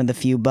because they're one of the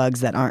few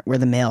bugs that aren't where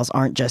the males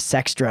aren't just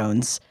sex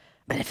drones.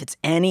 But if it's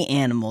any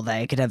animal that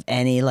I could have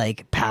any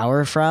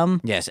power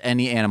from, Yes,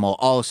 any animal.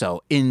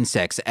 Also,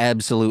 insects,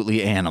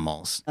 absolutely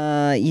animals.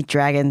 eat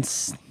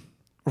dragons.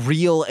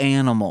 Real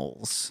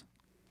animals.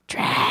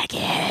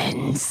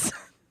 Dragons.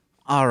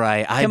 All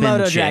right, I've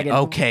Komodo been dragon.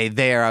 Okay,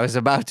 there. I was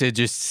about to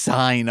just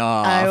sign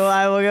off.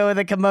 I will go with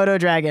a Komodo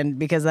dragon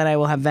because then I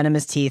will have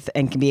venomous teeth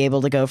and can be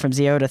able to go from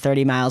 0 to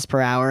 30 miles per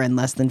hour in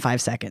less than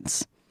 5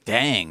 seconds.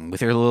 Dang,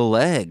 with your little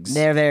legs.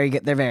 They're very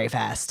good. They're very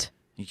fast.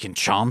 You can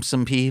chomp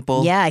some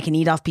people. Yeah, I can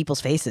eat off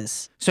people's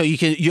faces. So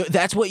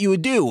that's what you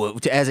would do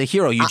as a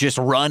hero. You just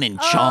run and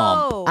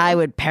chomp. Oh. I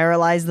would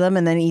paralyze them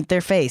and then eat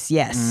their face.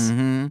 Yes.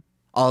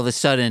 All of a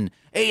sudden,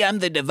 hey, I'm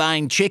the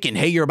divine chicken.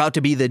 Hey, you're about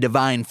to be the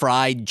divine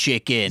fried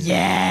chicken.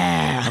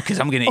 Yeah.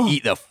 Because I'm going to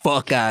eat the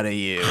fuck out of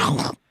you.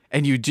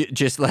 And you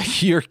just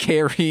you're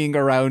carrying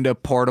around a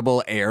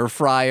portable air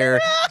fryer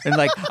and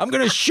I'm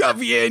going to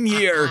shove you in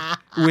here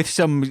with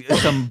some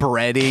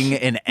breading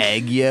and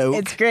egg yolk.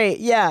 It's great.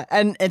 Yeah.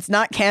 And it's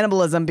not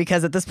cannibalism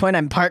because at this point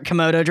I'm part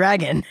Komodo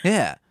dragon.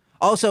 Yeah.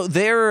 Also,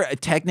 they're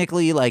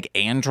technically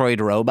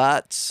android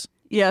robots.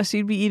 Yeah, so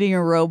you'd be eating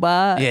a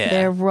robot. Yeah.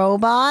 They're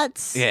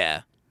robots.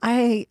 Yeah.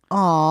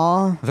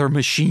 They're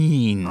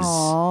machines.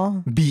 Aw.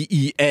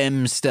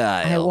 BEM I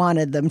style.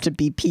 wanted them to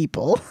be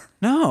people.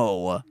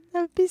 No.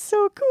 That would be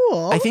so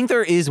cool. I think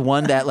there is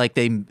one that like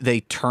they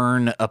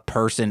turn a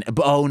person.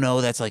 Oh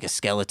no, that's like a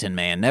skeleton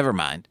man. Never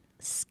mind.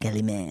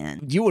 Skelly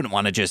man. You wouldn't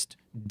want to just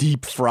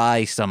deep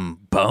fry some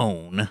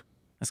bone.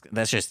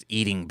 That's just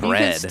eating You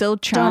bread. can still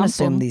Don't chomp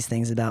assume 'em. these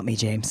things about me,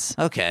 James.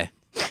 Okay.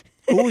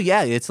 Oh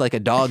yeah, it's like a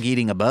dog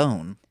eating a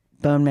bone.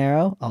 Bone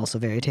marrow, also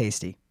very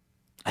tasty.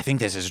 I think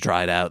this is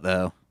dried out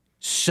though.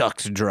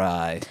 Sucks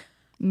dry.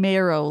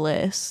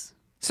 Marrowless.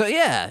 So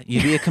yeah,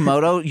 you'd be a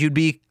Komodo. You'd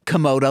be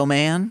Komodo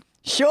man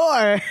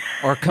Sure.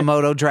 or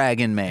Komodo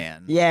dragon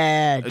man.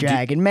 Yeah,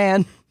 dragon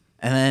man.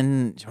 And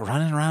then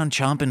running around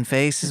chomping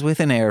faces with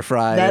an air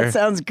fryer. That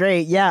sounds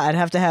great. Yeah, I'd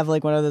have to have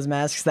like one of those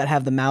masks that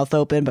have the mouth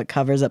open but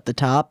covers up the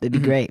top. It'd be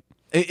great.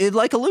 It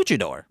like a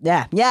luchador.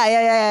 Yeah.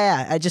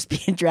 I'd just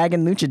be a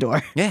dragon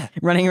luchador. Yeah.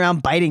 Running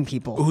around biting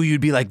people. Ooh,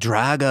 you'd be like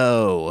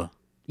Drago.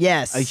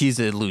 Yes. He's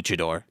a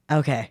luchador.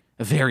 Okay.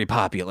 Very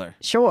popular.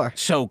 Sure.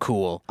 So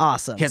cool.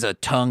 Awesome. He has a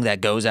tongue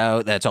that goes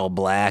out that's all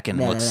black and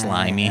looks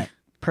slimy.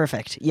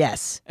 Perfect.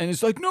 Yes. And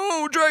it's like,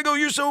 no, Drago,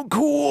 you're so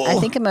cool. I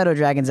think Komodo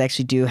dragons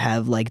actually do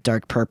have like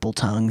dark purple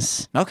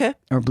tongues. Okay.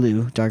 Or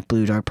blue, dark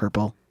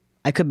purple.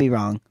 I could be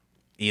wrong.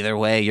 Either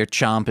way, you're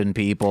chomping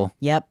people.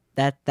 Yep,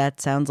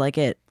 that sounds like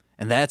it.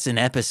 And that's an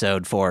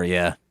episode for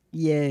you.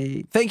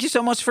 Yay. Thank you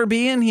so much for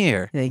being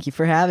here. Thank you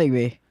for having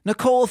me.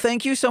 Nicole,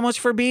 thank you so much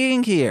for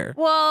being here.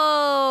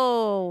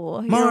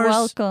 Whoa. Mars. You're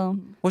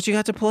welcome. What you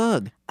got to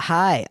plug?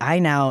 Hi, I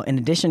now, in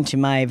addition to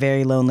my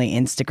very lonely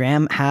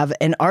Instagram, have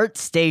an art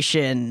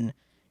station.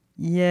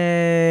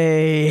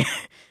 Yay.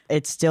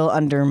 It's still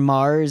under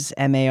MARZ,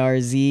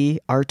 M-A-R-Z,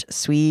 Art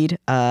Swede.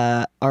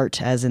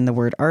 Art as in the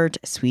word art,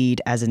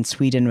 Swede as in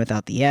Sweden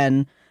without the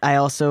N. I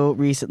also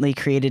recently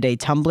created a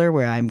Tumblr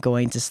where I'm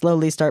going to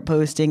slowly start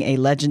posting a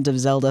Legend of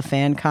Zelda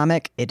fan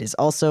comic. It is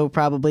also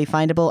probably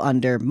findable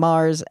under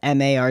MARZ,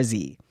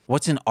 M-A-R-Z.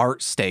 What's an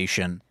art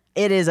station?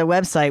 It is a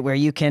website where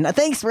you can...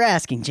 thanks for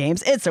asking,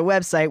 James. It's a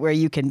website where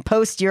you can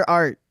post your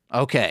art.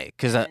 Okay,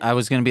 because I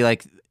was going to be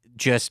like,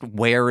 just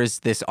where is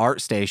this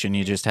art station?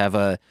 You just have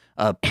a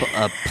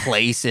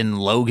place in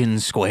Logan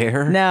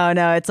Square? No,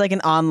 it's like an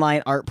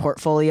online art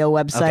portfolio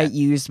website Okay. used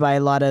used by a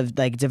lot of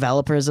like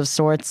developers of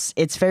sorts.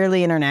 It's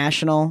fairly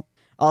international.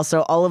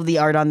 Also, all of the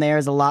art on there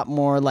is a lot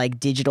more like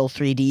digital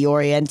 3D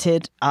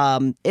oriented.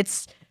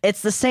 It's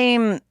the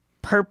same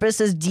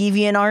purpose as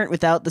DeviantArt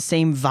without the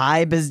same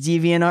vibe as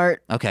DeviantArt.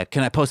 Okay,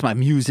 can I post my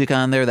music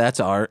on there? That's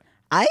art.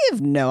 I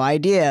have no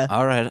idea.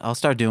 All right, I'll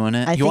start doing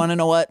it. I You think- want to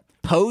know what?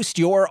 Post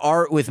your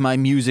art with my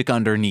music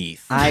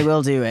underneath. I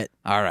will do it.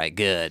 All right,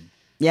 good.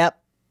 Yep.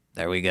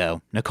 There we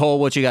go. Nicole,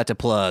 what you got to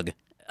plug?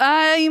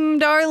 I'm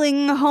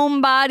Darling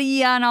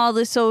Homebody on all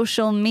the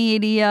social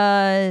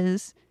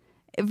medias.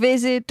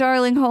 Visit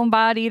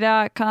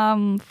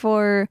darlinghomebody.com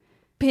for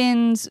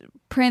pins,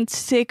 print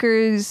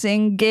stickers,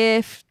 and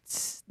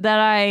gifts that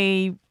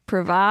I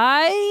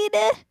provide.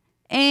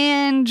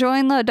 And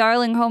join the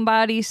Darling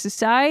Homebody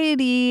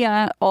Society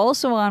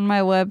also on my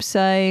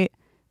website.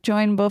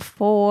 Join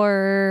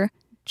before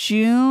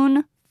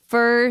June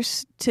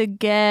 1st to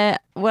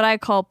get what I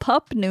call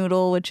pup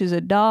noodle, which is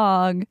a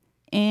dog,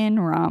 in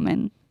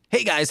ramen.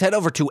 Hey guys, head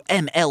over to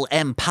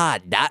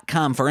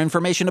MLMpod.com for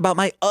information about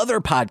my other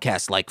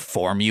podcasts like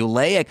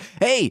Formulaic.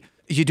 Hey,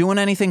 you doing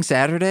anything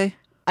Saturday?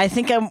 I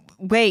think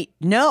wait,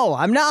 no,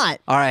 I'm not.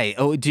 All right.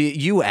 Oh, do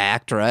you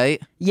act, right?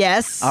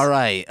 Yes. All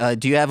right.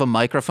 Do you have a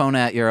microphone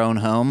at your own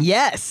home?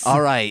 Yes.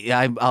 All right.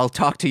 I'll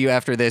talk to you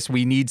after this.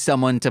 We need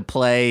someone to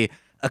play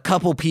a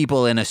couple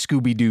people in a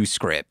Scooby-Doo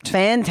script.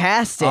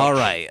 Fantastic. All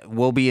right.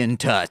 We'll be in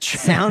touch.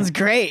 Sounds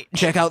great.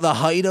 Check out The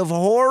Height of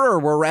Horror.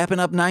 We're wrapping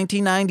up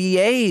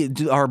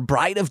 1998. Our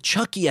Bride of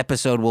Chucky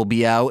episode will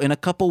be out in a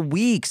couple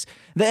weeks.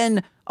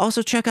 Then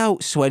also check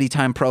out Sweaty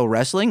Time Pro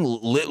Wrestling.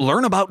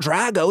 Learn about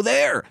Drago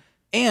there.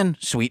 And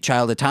Sweet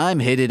Child of Time,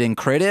 Hit It and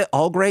Crit It.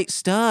 All great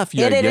stuff.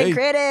 Hit it and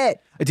crit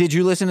it. Did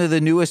you listen to the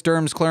newest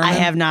Derms Clerman? I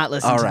have not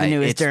listened All to right, the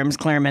newest it's- Derms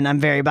Clerman. I'm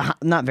very behind.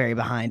 Not very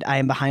behind. I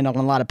am behind on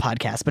a lot of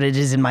podcasts, but it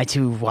is in my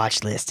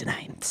to-watch list, and I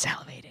am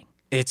salivating.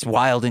 It's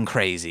wild and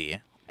crazy.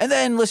 And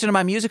then listen to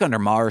my music under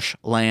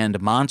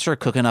Marshland Monster,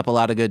 cooking up a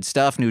lot of good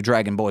stuff. New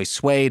Dragon Boy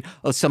Suede.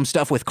 Some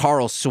stuff with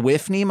Carl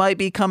Swiftney might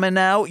be coming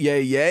out.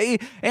 Yay.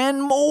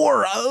 And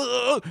more.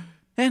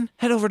 And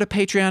head over to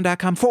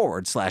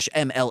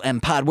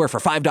patreon.com/MLMpod, where for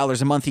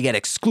 $5 a month you get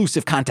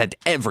exclusive content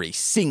every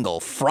single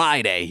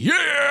Friday.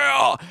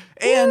 Yeah!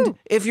 And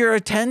if you're a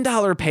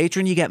 $10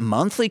 patron, you get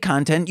monthly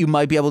content. You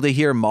might be able to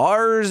hear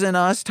Mars and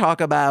us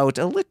talk about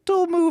a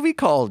little movie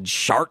called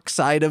Shark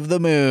Side of the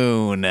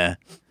Moon.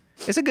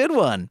 It's a good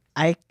one.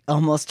 I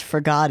almost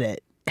forgot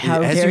it.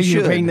 How As dare you you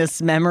should. bring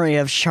this memory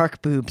of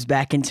shark boobs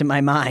back into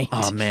my mind?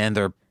 Oh man,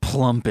 they're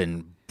plump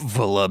and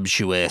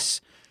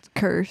voluptuous.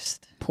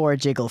 Cursed. Poor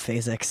jiggle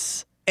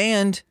physics.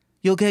 And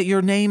you'll get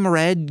your name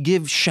read,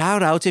 give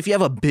shout outs. If you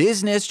have a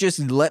business, just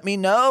let me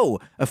know.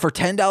 For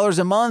 $10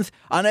 a month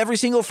on every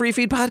single free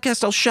feed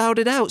podcast, I'll shout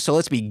it out. So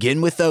let's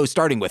begin with those,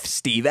 starting with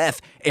Steve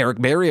F.,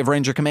 Eric Berry of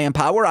Ranger Command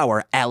Power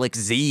Hour, Alex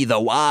Z, The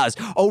Waz,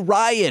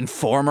 Orion,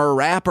 former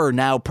rapper,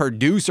 now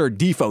producer,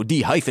 Defo,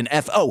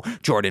 D-F-O,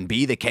 Jordan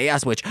B, The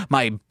Chaos Witch,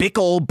 my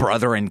Bickle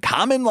brother in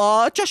common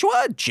law,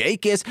 Joshua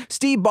Jakis,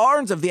 Steve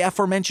Barnes of the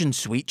aforementioned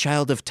Sweet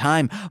Child of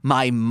Time,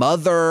 my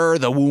mother,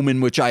 the womb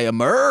in which I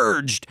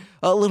emerged,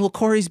 a little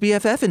Corey's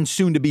BFF and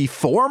soon to be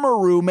former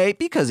roommate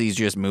because he's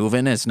just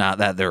moving. It's not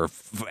that they're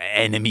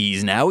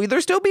enemies now. They're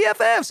still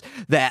BFFs.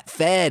 That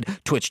fed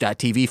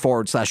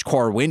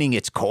twitch.tv/core winning.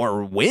 It's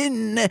core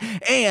win.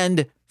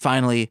 And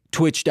finally,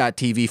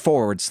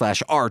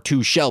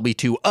 twitch.tv/R2 Shelby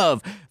 2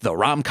 of the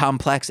Rom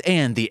Complex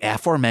and the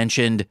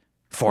aforementioned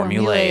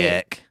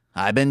Formulaic.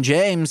 I've been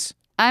James.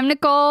 I'm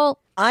Nicole.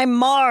 I'm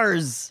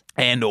MARZ.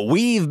 And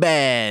we've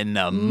been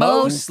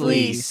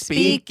Mostly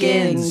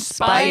Speaking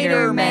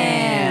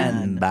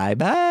Spider-Man.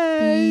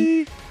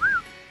 Bye-bye.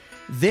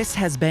 This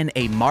has been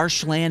a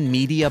Marshland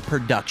Media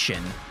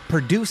production,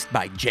 produced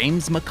by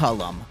James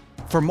McCullum.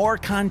 For more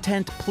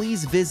content,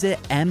 please visit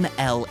mlmpod.com.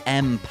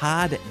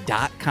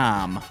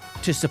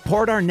 To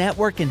support our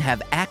network and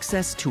have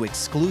access to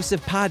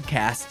exclusive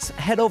podcasts,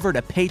 head over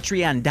to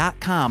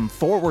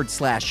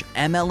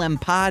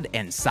patreon.com/MLMpod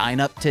and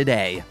sign up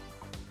today.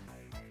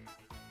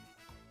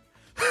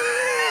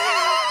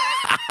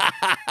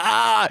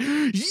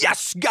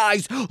 Yes,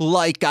 guys,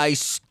 like I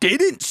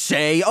didn't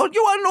say. Oh,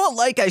 you want to know what?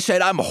 Like I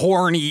said, I'm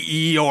horny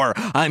Eeyore.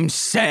 I'm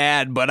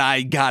sad, but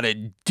I got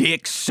a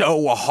dick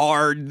so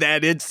hard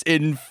that it's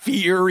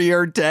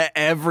inferior to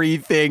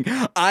everything.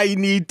 I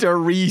need to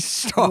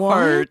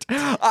restart.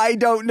 What? I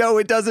don't know.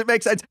 It doesn't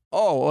make sense.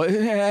 Oh,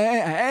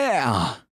 yeah.